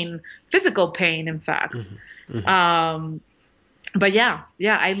 creating pain, physical pain, in fact. But yeah,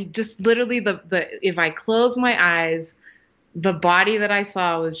 I just literally, if I close my eyes, the body that I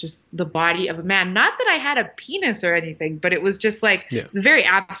saw was just the body of a man. Not that I had a penis or anything, but it was just like, very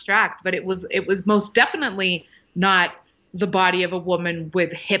abstract, but it was most definitely not the body of a woman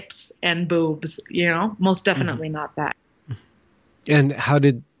with hips and boobs, most definitely not that. And how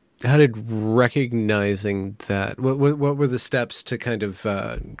did recognizing that, what were the steps to kind of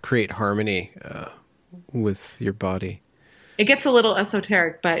create harmony with your body? It gets a little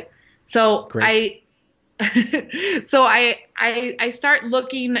esoteric, but so Great. I start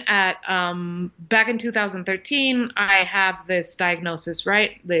looking at, back in 2013, I have this diagnosis,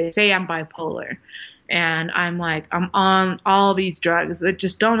 right? They say I'm bipolar, and I'm like, I'm on all these drugs that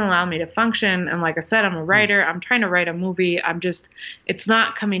just don't allow me to function. And like I said, I'm a writer. I'm trying to write a movie. It's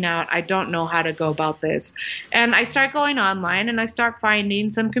not coming out. I don't know how to go about this. And I start going online, and I start finding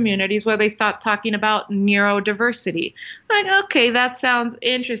some communities where they start talking about neurodiversity. I'm like, okay, that sounds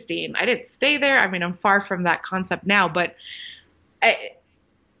interesting. I didn't stay there. I mean, I'm far from that concept now, but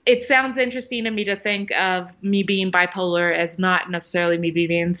it sounds interesting to me to think of me being bipolar as not necessarily me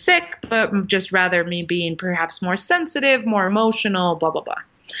being sick, but just rather me being perhaps more sensitive, more emotional, blah, blah, blah.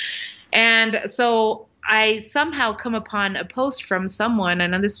 And so I somehow come upon a post from someone,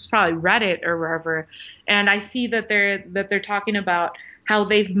 and this is probably Reddit or wherever, and I see that they're talking about how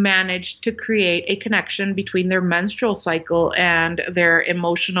they've managed to create a connection between their menstrual cycle and their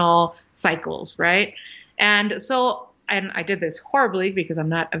emotional cycles, right? And I did this horribly because I'm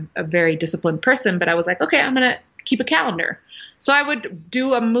not a very disciplined person, but I was like, okay, I'm going to keep a calendar. So I would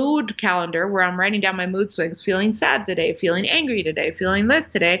do a mood calendar where I'm writing down my mood swings, feeling sad today, feeling angry today, feeling this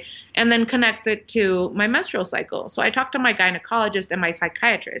today, and then connect it to my menstrual cycle. So I talked to my gynecologist and my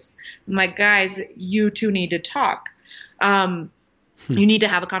psychiatrist. I'm like, guys, you two need to talk. You need to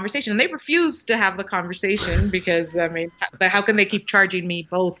have a conversation. And they refused to have the conversation because, I mean, how can they keep charging me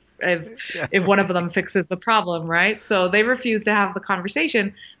both if one of them fixes the problem, right? So they refuse to have the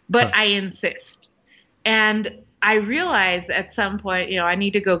conversation, but I insist. And I realized at some point, I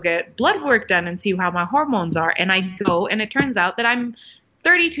need to go get blood work done and see how my hormones are. And I go, and it turns out that I'm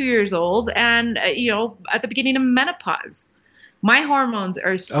 32 years old and, at the beginning of menopause. My hormones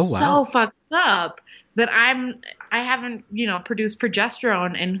are so fucked up that I haven't, produced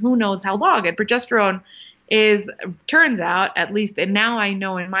progesterone in who knows how long. And progesterone turns out, at least, and now I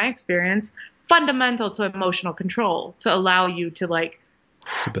know in my experience, fundamental to emotional control to allow you to like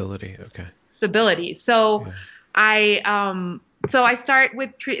Stability. Okay. stability. So I start with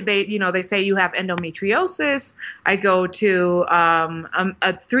they say you have endometriosis. I go to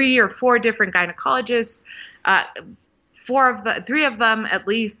a 3 or 4 different gynecologists. 3 of them at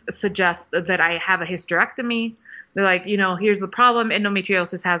least suggest that I have a hysterectomy. They're like, here's the problem.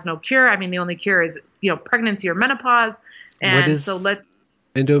 Endometriosis has no cure. I mean, the only cure is, pregnancy or menopause. And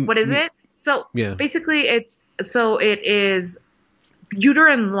what is it? So basically it is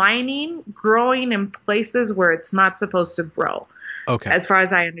uterine lining growing in places where it's not supposed to grow. Okay. As far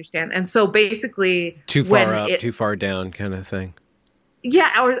as I understand. And so basically too far up, too far down kind of thing.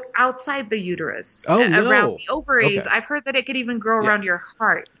 Yeah, or outside the uterus. Oh, no. Around the ovaries. Okay. I've heard that it could even grow around your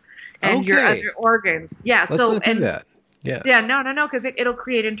heart and your other organs. Yeah. Let's not do that. Yeah. Yeah, no, because it'll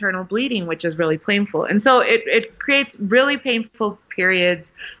create internal bleeding, which is really painful. And so it creates really painful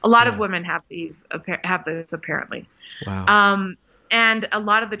periods. A lot of women have this apparently. Wow. And a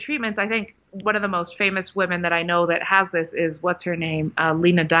lot of the treatments, I think one of the most famous women that I know that has this is, what's her name?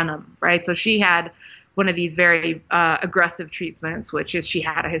 Lena Dunham, right? So she had one of these very aggressive treatments, which is she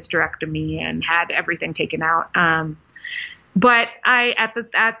had a hysterectomy and had everything taken out. But I,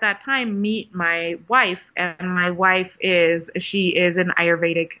 at that time, meet my wife, and my wife she is an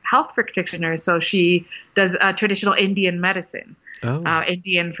Ayurvedic health practitioner. So she does traditional Indian medicine,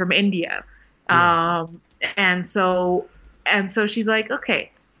 Indian from India. Yeah. And so she's like, okay,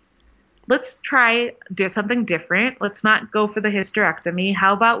 let's try something different. Let's not go for the hysterectomy.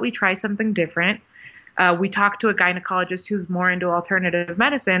 How about we try something different? We talked to a gynecologist who's more into alternative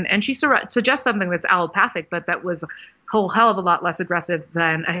medicine, and she suggests something that's allopathic, but that was a whole hell of a lot less aggressive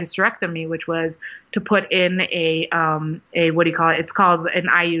than a hysterectomy, which was to put in a what do you call it? It's called an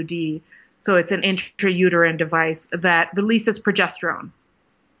IUD. So it's an intrauterine device that releases progesterone.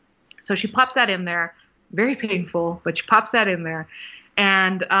 So she pops that in there. Very painful, but she pops that in there.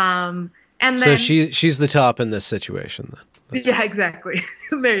 And then so she's the top in this situation then. Yeah, exactly.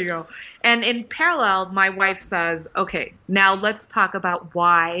 There you go. And in parallel, my wife says, okay, now let's talk about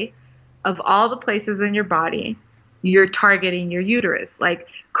why, of all the places in your body, you're targeting your uterus. Like,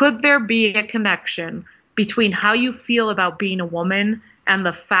 could there be a connection between how you feel about being a woman and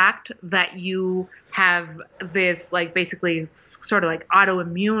the fact that you have this, like, basically sort of like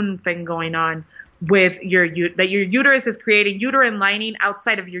autoimmune thing going on with that your uterus is creating uterine lining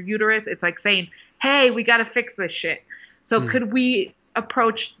outside of your uterus? It's like saying, hey, we got to fix this shit. So could we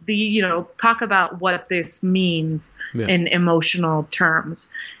approach talk about what this means in emotional terms?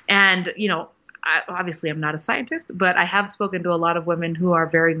 And, obviously I'm not a scientist, but I have spoken to a lot of women who are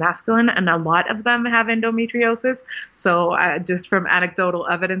very masculine, and a lot of them have endometriosis. So just from anecdotal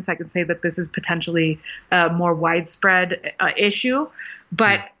evidence, I can say that this is potentially a more widespread issue.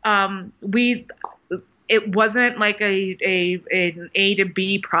 But it wasn't like an A to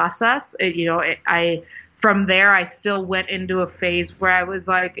B process. From there, I still went into a phase where I was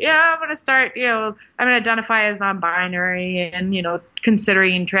like, yeah, I'm going to start, I'm going to identify as non-binary and,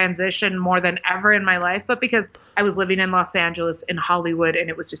 considering transition more than ever in my life. But because I was living in Los Angeles, in Hollywood, and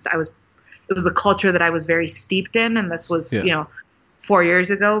it was just, it was a culture that I was very steeped in. And this was, 4 years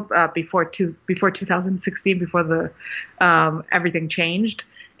ago, before 2016, before the everything changed.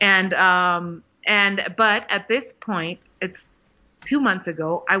 But at this point, it's 2 months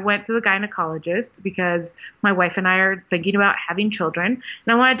ago, I went to the gynecologist because my wife and I are thinking about having children,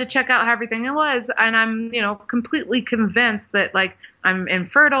 and I wanted to check out how everything was. And I'm, completely convinced that, like, I'm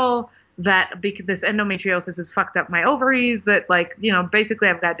infertile, that this endometriosis has fucked up my ovaries, that, like, basically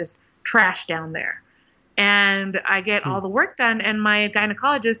I've got just trash down there. And I get all the work done, and my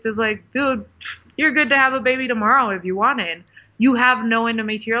gynecologist is like, dude, you're good to have a baby tomorrow if you wanted. You have no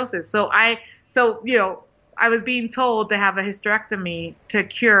endometriosis. So I was being told to have a hysterectomy to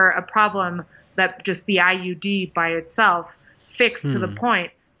cure a problem that just the IUD by itself fixed to the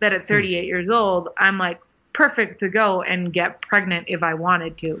point that at 38 years old, I'm like perfect to go and get pregnant if I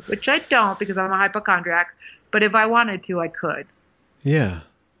wanted to, which I don't because I'm a hypochondriac. But if I wanted to, I could. Yeah.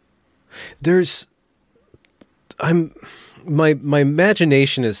 My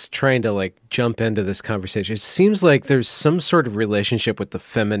imagination is trying to like jump into this conversation. It seems like there's some sort of relationship with the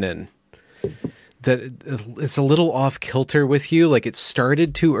feminine that it's a little off kilter with you. Like it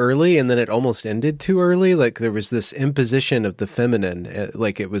started too early and then it almost ended too early. Like there was this imposition of the feminine,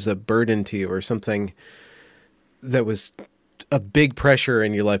 like it was a burden to you or something that was a big pressure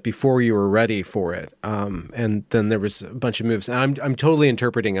in your life before you were ready for it. And then there was a bunch of moves. And I'm totally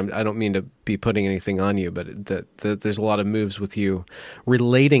interpreting. I don't mean to be putting anything on you, but there's a lot of moves with you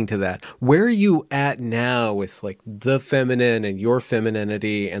relating to that. Where are you at now with like the feminine and your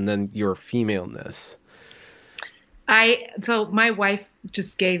femininity and then your femaleness? So my wife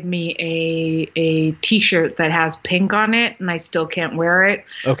just gave me a t-shirt that has pink on it, and I still can't wear it.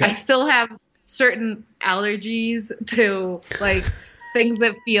 Okay. I still have certain allergies to like things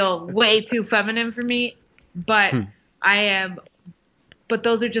that feel way too feminine for me, but but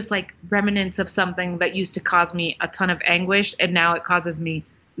those are just like remnants of something that used to cause me a ton of anguish, and now it causes me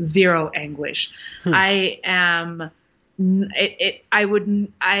zero anguish. I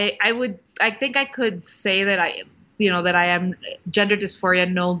think I could say that that I am gender dysphoria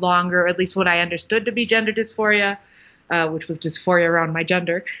no longer, at least what I understood to be gender dysphoria, which was dysphoria around my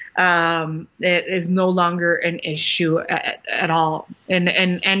gender, it is no longer an issue at all in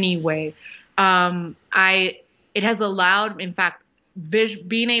any way. It has allowed, in fact,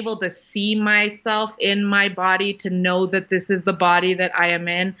 being able to see myself in my body, to know that this is the body that I am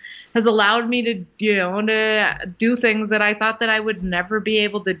in, has allowed me to, to do things that I thought that I would never be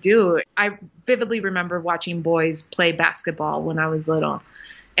able to do. I vividly remember watching boys play basketball when I was little.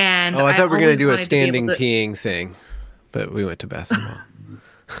 And I thought we were going to do a standing peeing thing, but we went to basketball.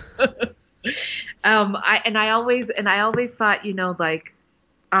 I always thought,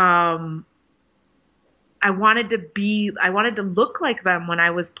 I wanted to look like them when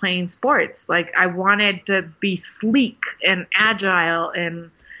I was playing sports. Like I wanted to be sleek and agile and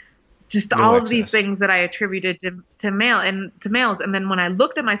just all of these things that I attributed to males. And then when I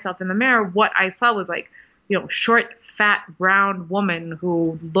looked at myself in the mirror, what I saw was like, short, fat, round woman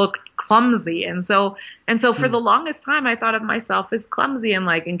who looked clumsy. And so for the longest time, I thought of myself as clumsy and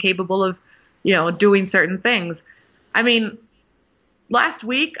like incapable of, doing certain things. I mean, last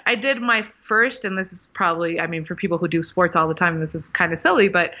week I did my first, and this is probably, for people who do sports all the time, this is kind of silly,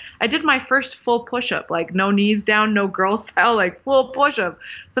 but I did my first full push-up, like no knees down, no girl style, like full push-up,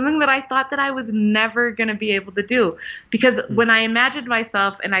 something that I thought that I was never going to be able to do. Because when I imagined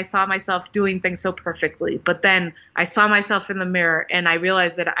myself and I saw myself doing things so perfectly, but then I saw myself in the mirror and I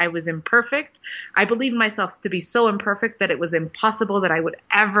realized that I was imperfect, I believed myself to be so imperfect that it was impossible that I would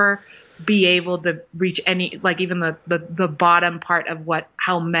ever be able to reach any, like even the bottom part of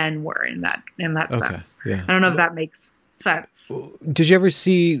how men were in that sense. Yeah. I don't know if that makes sense. Did you ever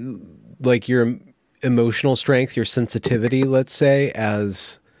see like your emotional strength, your sensitivity, let's say,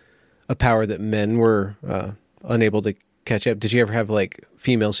 as a power that men were unable to catch up? Did you ever have like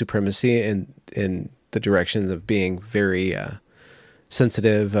female supremacy in the directions of being very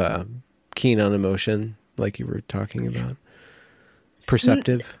sensitive, keen on emotion, like you were talking about?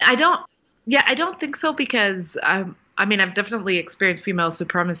 Perceptive? I don't think so, because I've definitely experienced female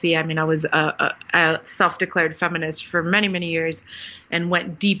supremacy. I was a self-declared feminist for many, many years and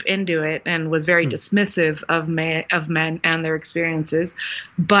went deep into it and was very dismissive of men and their experiences.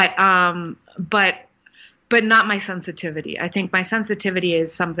 But not my sensitivity. I think my sensitivity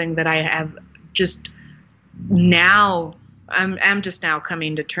is something that I have just now, I'm just now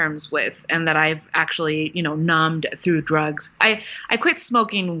coming to terms with, and that I've actually, numbed through drugs. I quit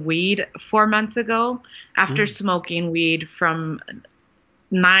smoking weed 4 months ago after smoking weed from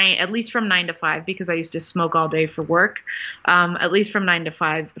 9 to 5, because I used to smoke all day for work, at least from 9 to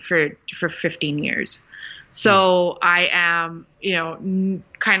 5 for 15 years. So I am,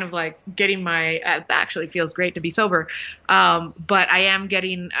 kind of like getting it actually feels great to be sober. But I am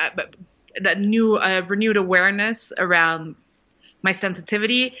getting that new renewed awareness around my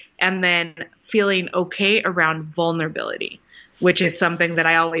sensitivity, and then feeling okay around vulnerability, which is something that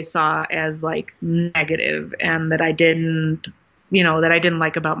I always saw as like negative, and that I didn't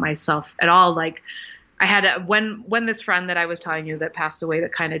like about myself at all. Like I had when this friend that I was telling you that passed away,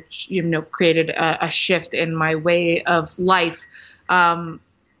 that kind of, created a shift in my way of life.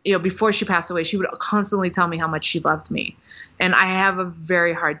 Before she passed away, she would constantly tell me how much she loved me. And I have a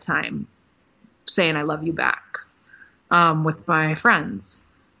very hard time saying I love you back. With my friends,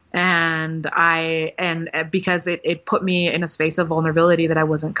 and because it put me in a space of vulnerability that I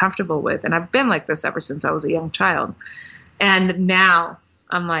wasn't comfortable with. And I've been like this ever since I was a young child. And now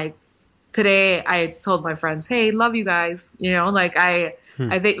I'm like, today I told my friends, hey, love you guys. I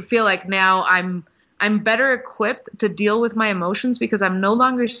feel like now I'm better equipped to deal with my emotions, because I'm no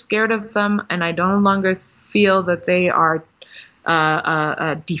longer scared of them, and I no longer feel that they are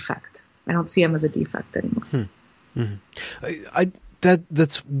a defect. I don't see them as a defect anymore. Mm-hmm.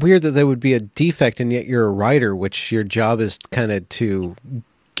 That's weird that would be a defect, and yet you're a writer, which your job is kind of to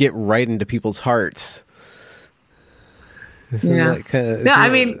get right into people's hearts. Isn't that kind of, I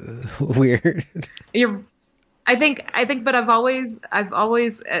mean, weird? I think, but I've always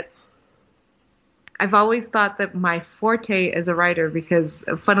thought that my forte as a writer, because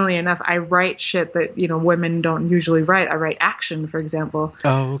funnily enough, I write shit that, women don't usually write. I write action, for example.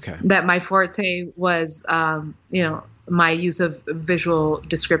 Oh, okay. That my forte was, my use of visual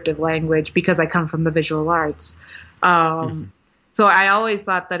descriptive language, because I come from the visual arts. So I always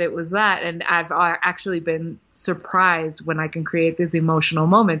thought that it was that. And I've actually been surprised when I can create these emotional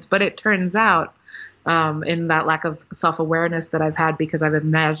moments. But it turns out, in that lack of self-awareness that I've had because I've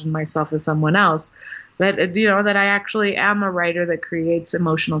imagined myself as someone else, that, that I actually am a writer that creates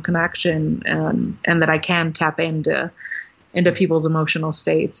emotional connection, and that I can tap into people's emotional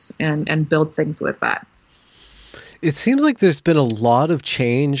states and build things with that. It seems like there's been a lot of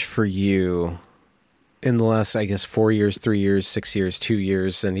change for you in the last, I guess, 4 years, 3 years, 6 years, 2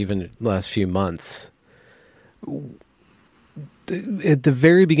 years, and even the last few months. At the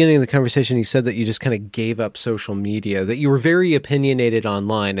very beginning of the conversation, you said that you just kind of gave up social media, that you were very opinionated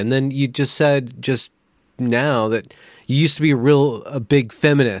online. And then you just said just now that you used to be a big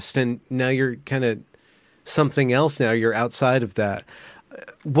feminist, and now you're kind of something else now. You're outside of that.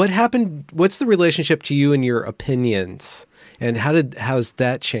 What happened? What's the relationship to you and your opinions? And how's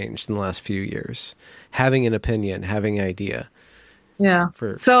that changed in the last few years? Having an opinion, having an idea. Yeah.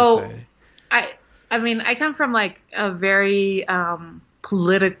 For so society. I mean, I come from like a very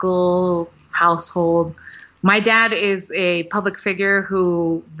political household. My dad is a public figure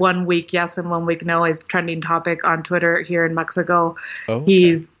who 1 week yes and 1 week no is trending topic on Twitter here in Mexico. Oh,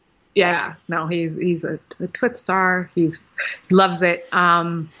 okay. He's a Twit star. He loves it.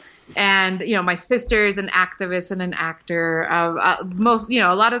 And my sister's an activist and an actor. A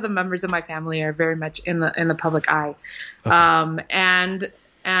lot of the members of my family are very much in the public eye, okay.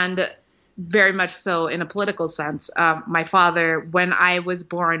 And very much so in a political sense. My father, when I was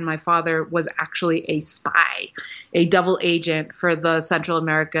born, my father was actually a spy, a double agent for the Central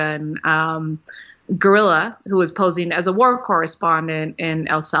American guerrilla who was posing as a war correspondent in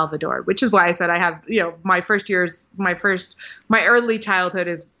El Salvador, which is why I said I have, my early childhood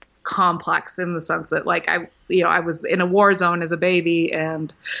is complex in the sense that like I was in a war zone as a baby,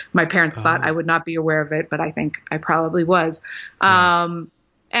 and my parents thought I would not be aware of it, but I think I probably was. Yeah.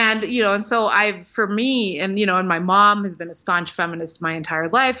 And so for me, and my mom has been a staunch feminist my entire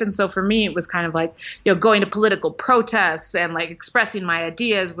life. And so for me, it was kind of like, going to political protests and like expressing my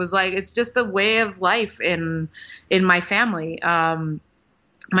ideas was like, it's just a way of life in my family. My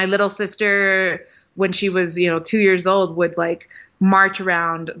little sister, when she was, 2 years old, would like march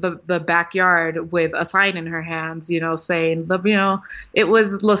around the backyard with a sign in her hands, saying, it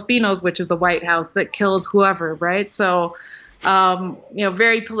was Los Pinos, which is the White House, that killed whoever. Right. So,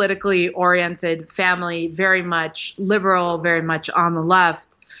 very politically oriented family, very much liberal, very much on the left.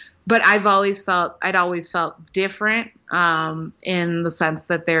 But I'd always felt different, in the sense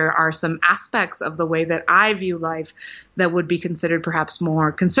that there are some aspects of the way that I view life that would be considered perhaps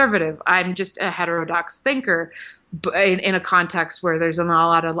more conservative. I'm just a heterodox thinker in a context where there's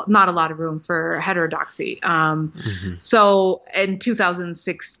not a lot of room for heterodoxy. So in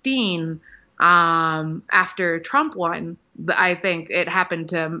 2016, after Trump won, I think it happened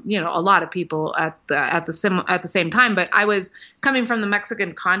to, a lot of people at the same time. But I was coming from the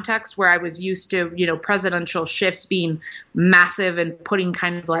Mexican context where I was used to, presidential shifts being massive and putting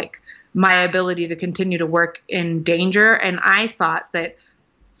kind of like my ability to continue to work in danger. And I thought that,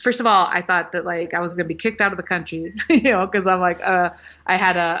 first of all, I thought that like I was going to be kicked out of the country, because I'm like, I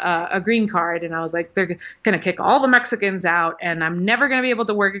had a green card, and I was like, they're going to kick all the Mexicans out, and I'm never going to be able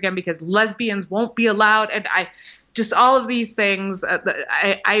to work again because lesbians won't be allowed. And just all of these things,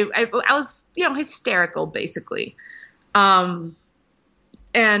 I was, hysterical basically. And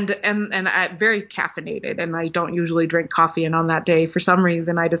I very caffeinated, and I don't usually drink coffee. And on that day, for some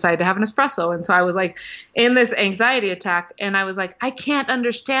reason, I decided to have an espresso. And so I was like in this anxiety attack, and I was like, I can't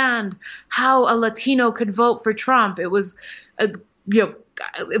understand how a Latino could vote for Trump. It was,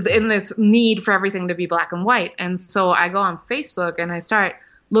 in this need for everything to be black and white. And so I go on Facebook and I start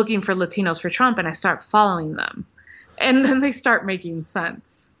looking for Latinos for Trump, and I start following them. And then they start making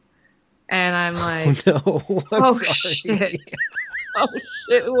sense. And I'm like, I'm sorry. Shit. Oh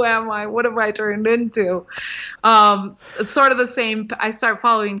shit, who am I? What have I turned into? It's sort of the same. I start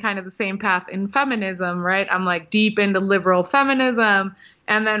following kind of the same path in feminism, right? I'm like deep into liberal feminism,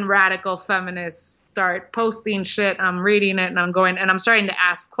 and then radical feminists start posting shit. I'm reading it and I'm going and I'm starting to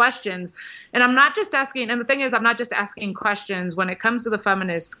ask questions. And I'm not just asking, and the thing is, I'm not just asking questions when it comes to the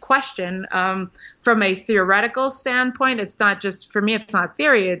feminist question from a theoretical standpoint. It's not just, for me, it's not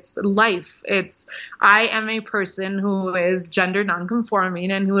theory, it's life. I am a person who is gender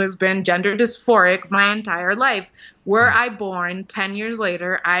nonconforming and who has been gender dysphoric my entire life. Were I born 10 years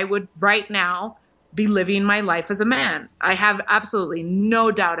later, I would right now be living my life as a man. I have absolutely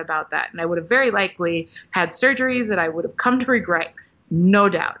no doubt about that. And I would have very likely had surgeries that I would have come to regret, no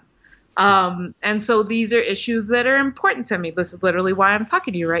doubt. And so these are issues that are important to me. This is literally why I'm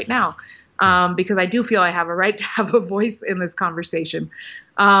talking to you right now, because I do feel I have a right to have a voice in this conversation.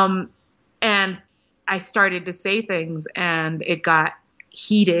 And I started to say things and it got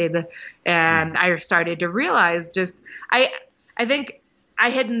heated, and I started to realize I think I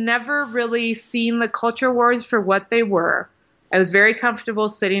had never really seen the culture wars for what they were. I was very comfortable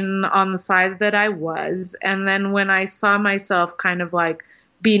sitting on the side that I was. And then when I saw myself kind of like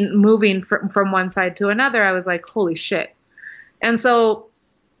moving from one side to another, I was like, holy shit. And so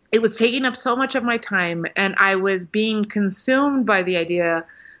it was taking up so much of my time, and I was being consumed by the idea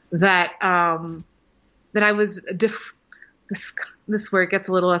that that I was this is where it gets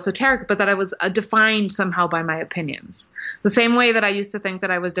a little esoteric, but that I was defined somehow by my opinions. The same way that I used to think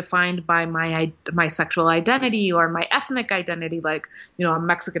that I was defined by my sexual identity or my ethnic identity, like, you know, I'm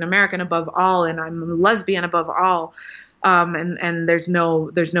Mexican American above all, and I'm lesbian above all, and there's no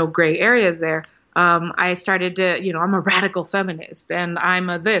gray areas there. I started to, you know, I'm a radical feminist, and I'm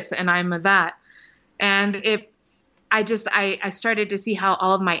a this, and I'm a that, and I started to see how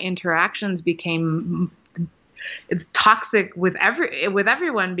all of my interactions became toxic with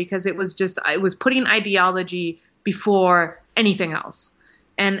everyone, because it was putting ideology before anything else.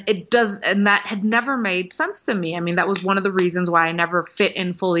 And that had never made sense to me. I mean, that was one of the reasons why I never fit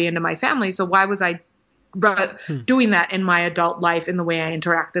in fully into my family. So why was I doing that in my adult life in the way I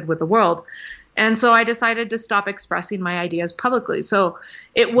interacted with the world? And so I decided to stop expressing my ideas publicly. So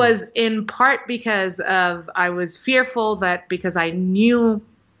it was in part because I was fearful that, because I knew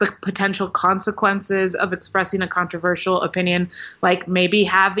the potential consequences of expressing a controversial opinion, like maybe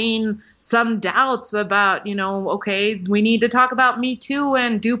having some doubts about, you know, okay, we need to talk about Me Too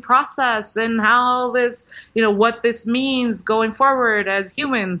and due process and how this, you know, what this means going forward as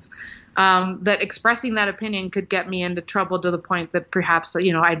humans, that expressing that opinion could get me into trouble to the point that perhaps,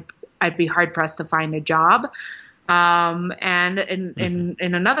 you know, I'd be hard pressed to find a job. And in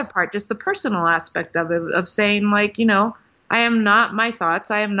another part, just the personal aspect of it, of saying, like, you know, I am not my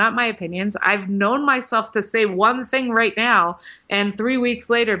thoughts. I am not my opinions. I've known myself to say one thing right now and 3 weeks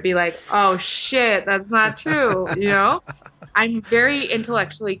later be like, oh shit, that's not true. You know, I'm very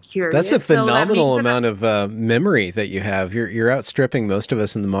intellectually curious. That's a phenomenal amount of memory that you have. You're outstripping most of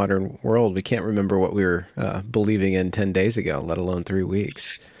us in the modern world. We can't remember what we were believing in 10 days ago, let alone 3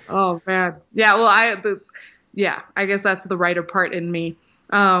 weeks. Oh man. Yeah. Well, I guess that's the writer part in me,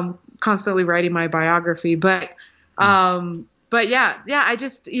 constantly writing my biography, but yeah, I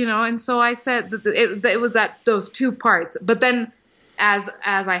just, you know, and so I said that it was those two parts, but then as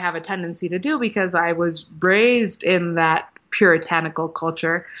I have a tendency to do, because I was raised in that puritanical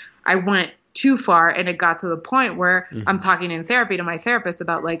culture, I went too far, and it got to the point where I'm talking in therapy to my therapist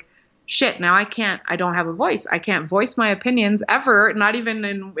about, like, shit, now I don't have a voice. I can't voice my opinions ever, not even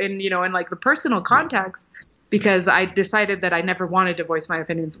in you know, in like the personal context, because I decided that I never wanted to voice my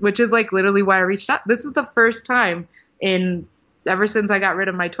opinions, which is like literally why I reached out. This is the first time ever since I got rid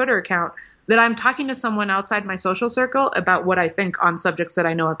of my Twitter account that I'm talking to someone outside my social circle about what I think on subjects that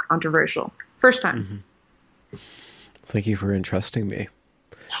I know are controversial. First time. Mm-hmm. Thank you for entrusting me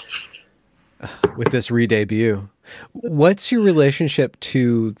with this re-debut. What's your relationship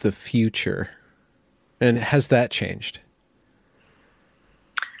to the future, and has that changed?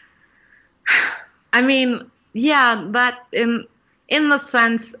 I mean, yeah, that in the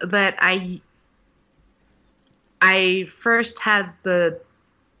sense that I first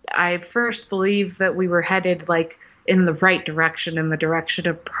believed that we were headed like in the right direction, in the direction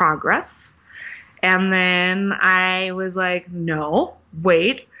of progress. And then I was like, no,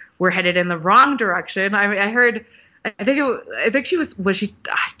 wait, we're headed in the wrong direction. I think she was she,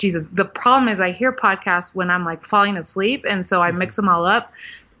 Jesus. The problem is I hear podcasts when I'm like falling asleep. And so I mix them all up.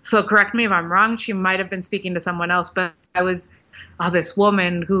 So correct me if I'm wrong. She might've been speaking to someone else, but I was, this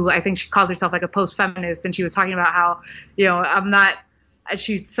woman who I think she calls herself like a post-feminist. And she was talking about how, you know,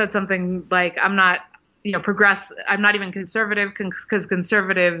 she said something like, I'm not, you know, I'm not even conservative, because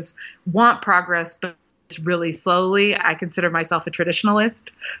conservatives want progress, but it's really slowly. I consider myself a traditionalist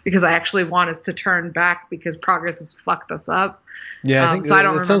because I actually want us to turn back because progress has fucked us up. Yeah, I think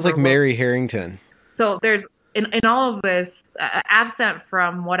so. It sounds like Mary Harrington. So there's in all of this, absent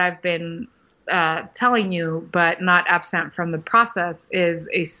from what I've been telling you, but not absent from the process, is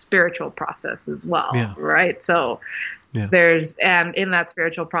a spiritual process as well, Yeah. right? So Yeah. and in that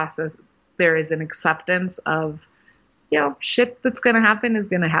spiritual process, there is an acceptance of, shit that's going to happen is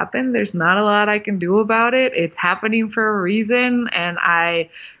going to happen. There's not a lot I can do about it. It's happening for a reason. And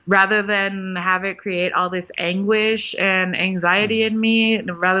rather than have it create all this anguish and anxiety in me,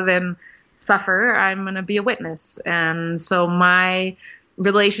 rather than suffer, I'm going to be a witness. And so my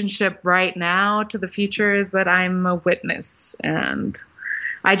relationship right now to the future is that I'm a witness. And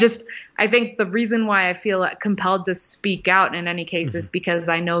I think the reason why I feel compelled to speak out in any case is because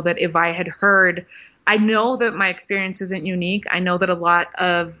I know that if I had heard, I know that my experience isn't unique. I know that a lot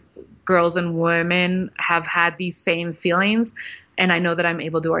of girls and women have had these same feelings, and I know that I'm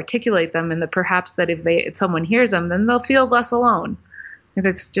able to articulate them, and that perhaps that if someone hears them, then they'll feel less alone. And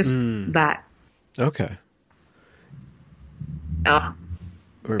it's just that. Okay. Oh,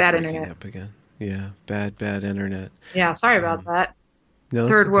 We're bad breaking internet. up again. Yeah, bad internet. Yeah, sorry about that. No,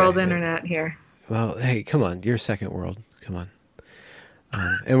 it's Third okay. world internet here. Well, hey, come on, you're second world. Come on.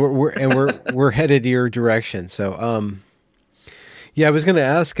 And we're headed your direction. So, yeah, I was going to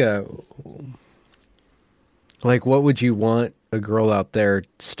ask, like, what would you want a girl out there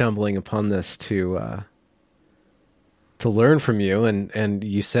stumbling upon this to learn from you? And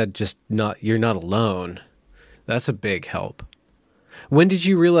you said you're not alone. That's a big help. When did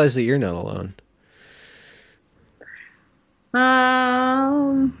you realize that you're not alone?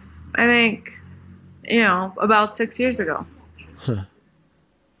 I think, about 6 years ago. Huh.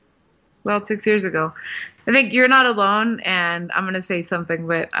 About 6 years ago. I think you're not alone, and I'm going to say something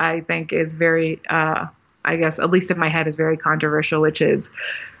that I think is very, I guess, at least in my head, is very controversial, which is,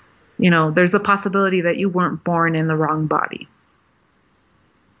 there's the possibility that you weren't born in the wrong body.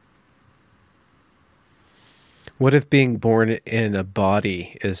 What if being born in a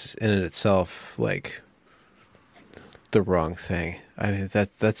body is in itself like the wrong thing? I mean,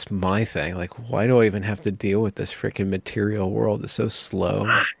 that's my thing. Like, why do I even have to deal with this freaking material world? It's so slow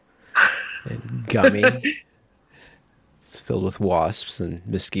and gummy. It's filled with wasps and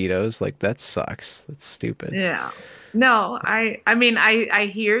mosquitoes. Like, that sucks. That's stupid. Yeah. No, I mean, I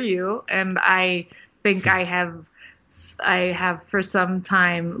hear you, and I think I have for some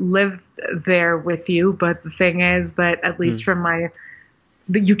time lived there with you. But the thing is that at least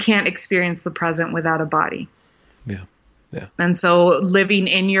you can't experience the present without a body. Yeah. Yeah. And so living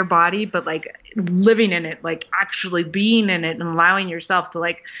in your body, but like living in it, like actually being in it and allowing yourself to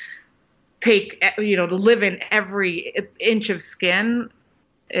like take, to live in every inch of skin,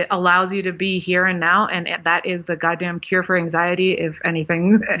 it allows you to be here and now. And that is the goddamn cure for anxiety, if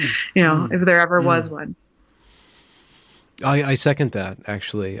anything, if there ever was one. I second that,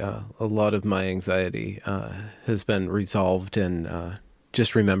 actually. A lot of my anxiety has been resolved in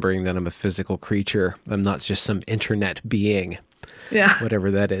just remembering that I'm a physical creature. I'm not just some internet being. Yeah.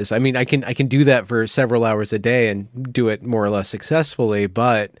 Whatever that is. I mean, I can do that for several hours a day and do it more or less successfully,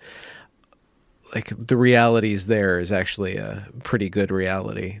 but like the realities there is actually a pretty good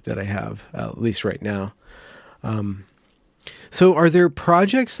reality that I have, at least right now. So are there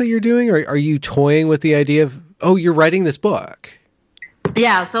projects that you're doing, or are you toying with the idea of, you're writing this book?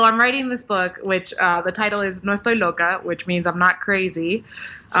 Yeah, so I'm writing this book, which the title is No Estoy Loca, which means I'm not crazy.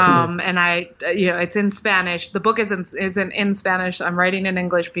 And it's in Spanish. The book isn't in Spanish. I'm writing in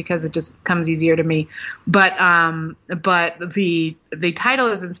English because it just comes easier to me. But the title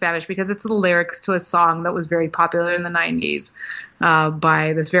is in Spanish because it's the lyrics to a song that was very popular in the 90s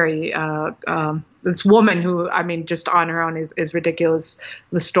by this very this woman who, I mean, just on her own is ridiculous.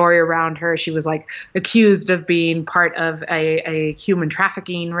 The story around her, she was like accused of being part of a human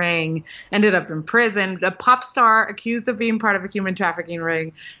trafficking ring, ended up in prison. A pop star accused of being part of a human trafficking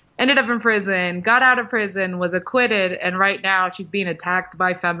ring, ended up in prison, got out of prison, was acquitted, and right now she's being attacked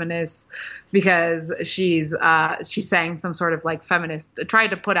by feminists because she sang some sort of like feminist, tried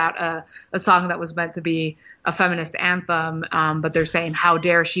to put out a song that was meant to be a feminist anthem, but they're saying how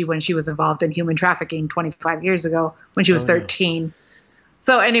dare she when she was involved in human trafficking 25 years ago when she was 13. No.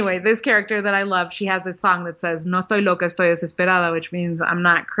 So anyway, this character that I love, she has this song that says, No estoy loca, estoy desesperada, which means I'm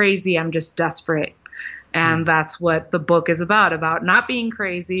not crazy, I'm just desperate. And that's what the book is about not being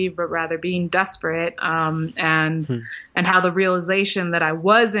crazy, but rather being desperate, and how the realization that I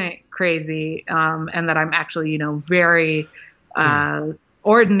wasn't crazy, and that I'm actually, very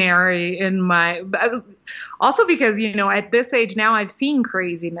ordinary in my, also because, at this age now I've seen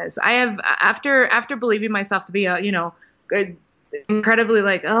craziness. I have, after believing myself to be a incredibly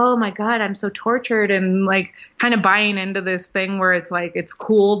like, oh my God, I'm so tortured, and like kind of buying into this thing where it's like it's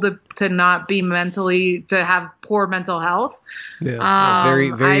cool to not be mentally, to have poor mental health. Yeah,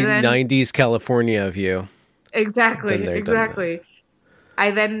 very very then, 90s California of you. Exactly, Been there, exactly.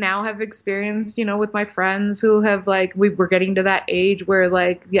 I then now have experienced, with my friends who have like, we were getting to that age where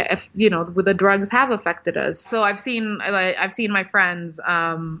like, yeah, if, the drugs have affected us. So I've seen my friends,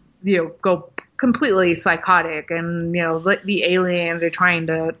 go completely psychotic, and, the aliens are trying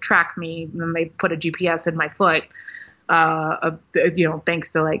to track me, and they put a GPS in my foot,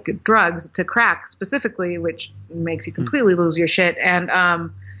 thanks to like drugs, to crack specifically, which makes you completely lose your shit.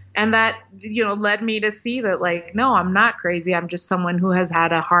 And that, led me to see that, like, no, I'm not crazy. I'm just someone who has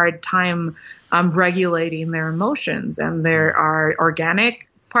had a hard time regulating their emotions. And there are organic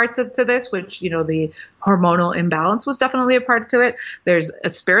parts to this, which, the hormonal imbalance was definitely a part to it. There's a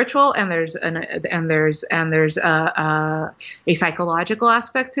spiritual, and there's a psychological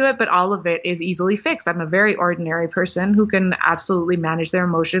aspect to it, but all of it is easily fixed. I'm a very ordinary person who can absolutely manage their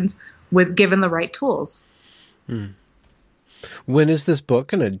emotions with given the right tools. Mm. When is this book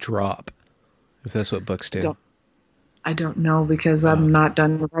going to drop? If that's what books do. I don't know, because I'm not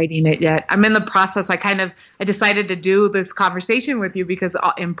done writing it yet. I'm in the process. I decided to do this conversation with you because,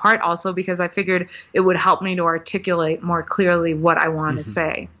 in part, also because I figured it would help me to articulate more clearly what I want to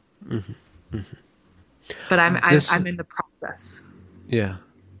say. Mm-hmm. Mm-hmm. But I'm in the process. Yeah.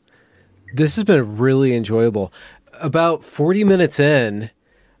 This has been really enjoyable. About 40 minutes in,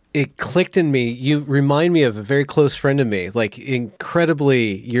 it clicked in me. You remind me of a very close friend of me. Like,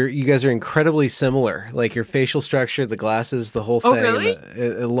 incredibly, you guys are incredibly similar. Like your facial structure, the glasses, the whole thing. Oh, really?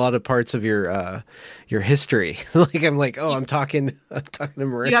 A lot of parts of your history. Like, I'm talking to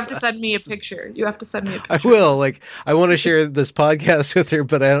Marissa. You have to send me a picture. I will. Like, I want to share this podcast with her,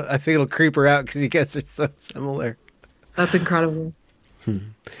 but I think it'll creep her out because you guys are so similar. That's incredible.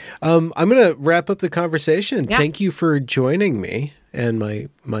 I'm going to wrap up the conversation. Yeah. Thank you for joining me and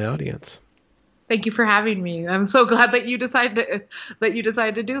my audience. Thank you for having me. I'm so glad that you decided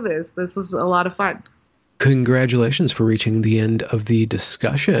to do this. This was a lot of fun. Congratulations for reaching the end of the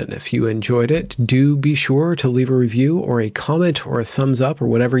discussion. If you enjoyed it, do be sure to leave a review or a comment or a thumbs up or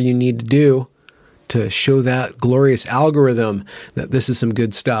whatever you need to do to show that glorious algorithm that this is some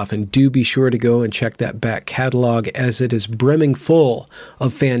good stuff. And do be sure to go and check that back catalog, as it is brimming full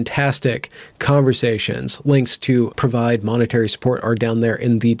of fantastic conversations. Links to provide monetary support are down there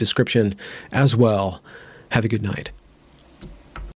in the description as well. Have a good night.